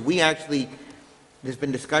fund it. So we actually, there's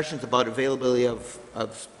been discussions about availability of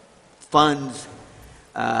funds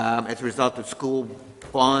as a result of school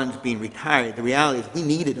bonds being retired. The reality is we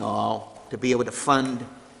need it all to be able to fund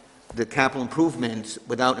the capital improvements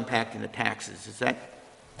without impacting the taxes. Is that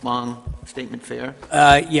long statement fair?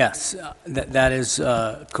 Yes, that is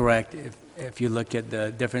correct. If you look at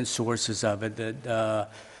the different sources of it, the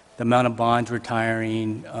amount of bonds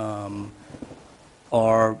retiring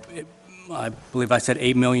are, I believe I said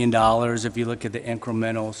 $8 million if you look at the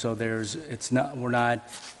incremental. So we're not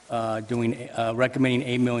recommending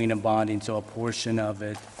 $8 million in bonding, so a portion of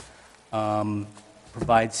it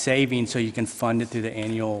provides savings so you can fund it through the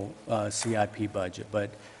annual CIP budget. But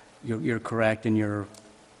you're correct in your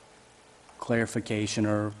clarification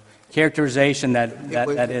or characterization that is the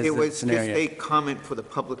scenario. It was just a comment for the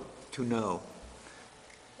public to know.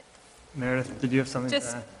 Meredith, did you have something to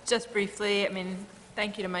add? Just briefly, I mean,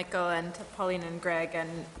 thank you to Michael and to Pauline and Greg and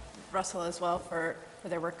Russell as well for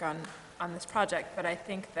their work on this project. But I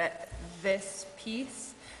think that this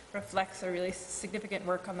piece reflects a really significant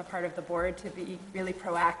work on the part of the board to be really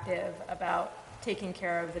proactive about taking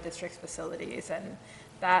care of the district's facilities, and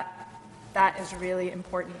that is really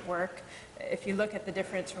important work. If you look at the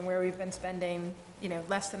difference from where we've been spending,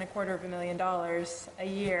 less than $250,000 a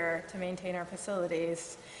year to maintain our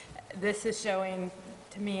facilities, this is showing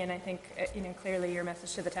to me, and I think, clearly your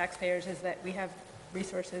message to the taxpayers is that we have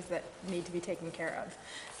resources that need to be taken care of.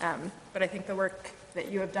 But I think the work that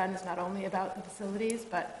you have done is not only about the facilities,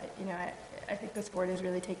 but, I think this board is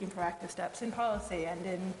really taking proactive steps in policy and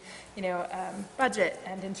in, budget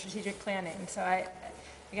and in strategic planning. So I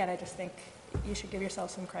just think you should give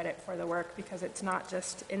yourself some credit for the work, because it's not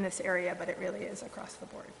just in this area, but it really is across the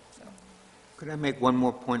board. So. Could I make one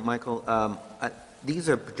more point, Michael? These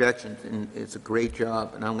are projections, and it's a great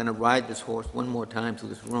job, and I'm going to ride this horse one more time through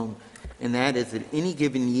this room, and that is that any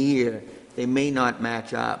given year, they may not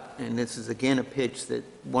match up. And this is, again, a pitch that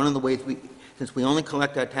one of the ways since we only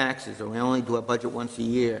collect our taxes, or we only do our budget once a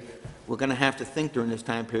year, we're going to have to think during this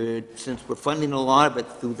time period, since we're funding a lot of it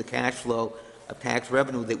through the cash flow of tax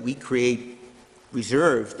revenue, that we create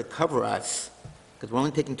reserves to cover us, because we're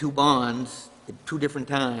only taking 2 bonds at 2 different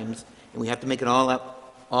times, and we have to make it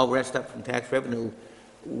all rest up from tax revenue.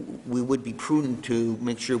 We would be prudent to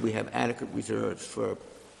make sure we have adequate reserves for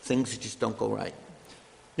things that just don't go right.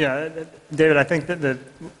 Yeah, David, I think that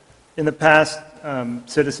in the past,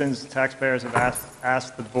 citizens, taxpayers have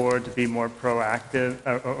asked the board to be more proactive,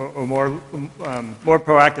 or more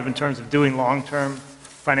proactive in terms of doing long-term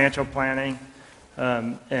financial planning.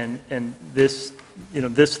 And this,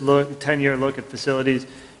 this 10-year look at facilities,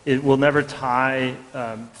 it will never tie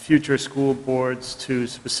future school boards to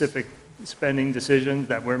specific spending decisions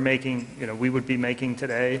that we're making, we would be making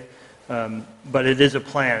today. But it is a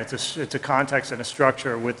plan. It's a context and a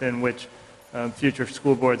structure within which future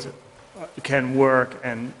school boards can work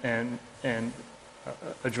and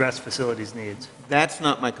address facilities needs. That's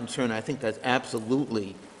not my concern. I think that's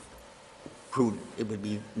absolutely prudent. It would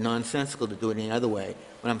be nonsensical to do it any other way.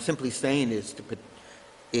 What I'm simply saying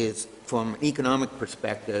is from an economic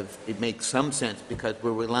perspective, it makes some sense, because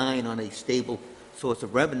we're relying on a stable source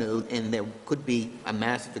of revenue, and there could be a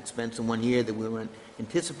massive expense in one year that we weren't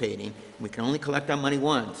anticipating. We can only collect our money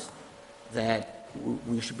once. That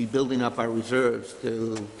we should be building up our reserves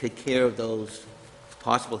to take care of those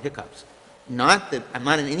possible hiccups. Not that, I'm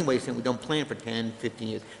not in any way saying we don't plan for 10, 15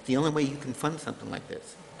 years. It's the only way you can fund something like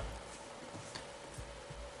this.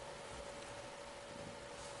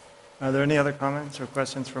 Are there any other comments or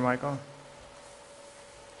questions for Michael?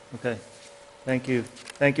 Okay, thank you.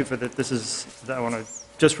 Thank you for that. I want to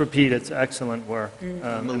just repeat, it's excellent work. And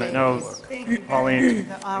I know Thank you. Pauline,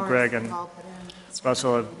 The hours Greg, and you've all put in.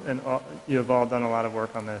 Russell, you have all done a lot of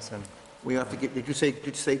work on this, and We have to get, did you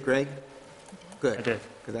say Greg? Good. I did.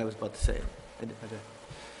 Because I was about to say it. I did.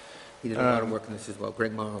 He did a lot of work on this as well,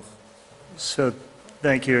 Greg Morrow. so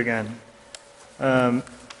thank you again.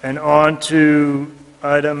 And on to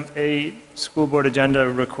item 8, school board agenda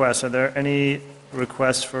requests. Are there any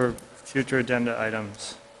requests for future agenda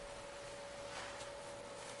items?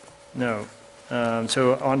 No.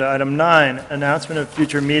 So on to item 9, announcement of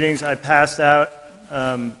future meetings. I passed out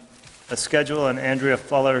a schedule, and Andrea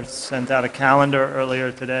Fuller sent out a calendar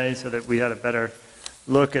earlier today so that we had a better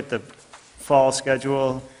look at the fall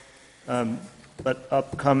schedule. But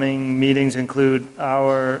upcoming meetings include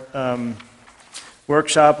our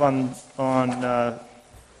workshop on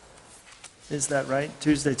is that right?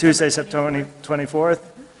 Tuesday, September 24th,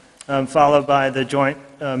 followed by the joint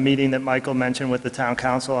meeting that Michael mentioned with the town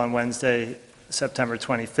council on Wednesday, September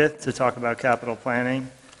 25th, to talk about capital planning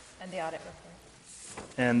And the audit report.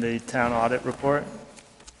 and the town audit report.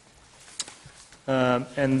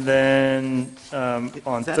 And then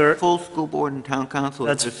on Is that third, full school board and town council?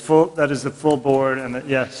 that's full, that is the full board, and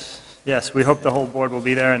yes, we hope the whole board will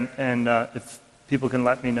be there, and if people can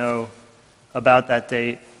let me know about that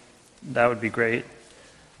date, that would be great.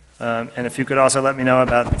 And if you could also let me know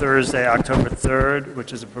about Thursday, October 3rd,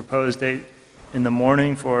 which is a proposed date in the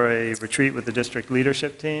morning for a retreat with the district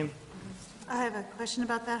leadership team, I have a question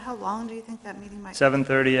about that. How long do you think that meeting might?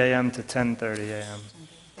 7:30 a.m. to 10:30 a.m.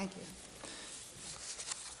 Thank you.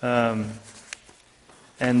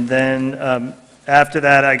 And then after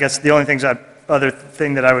that, I guess the only other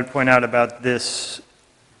thing that I would point out about this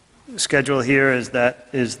schedule here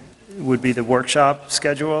would be the workshop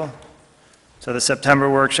schedule. So the September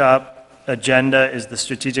workshop agenda is the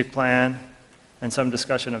strategic plan and some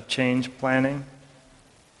discussion of change planning.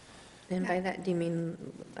 And by that, do you mean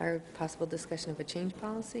our possible discussion of a change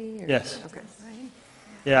policy? Or- Yes. Okay.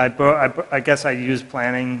 Yeah, I guess I use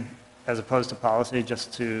planning as opposed to policy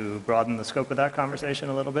just to broaden the scope of that conversation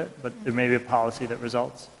a little bit, but there may be a policy that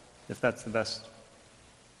results, if that's the best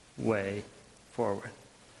way forward.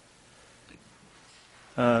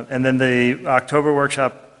 And then the October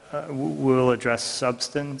workshop will address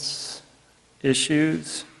substance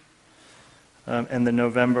issues, and the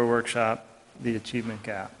November workshop, the achievement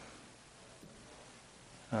gap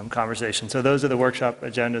conversation. So those are the workshop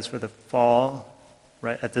agendas for the fall,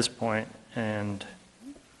 right at this point, and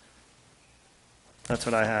that's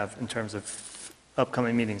what I have in terms of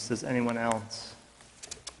upcoming meetings. Does anyone else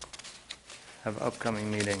have upcoming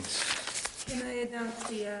meetings? Can I announce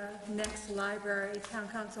the next town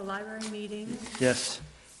council library meeting Yes?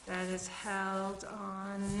 that is held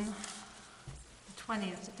on the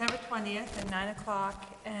 20th, September 20th at 9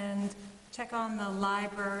 o'clock, and check on the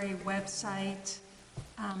library website,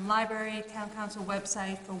 town council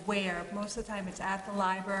website for where. Most of the time it's at the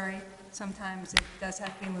library. Sometimes it does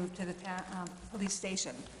have to be moved to the police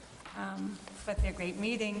station. But they're great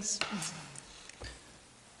meetings.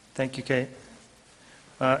 Thank you, Kate.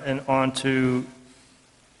 And on to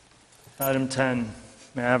item 10.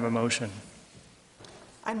 May I have a motion?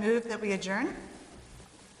 I move that we adjourn.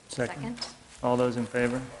 Second. All those in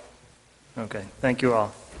favor? Okay, thank you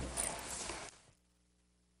all.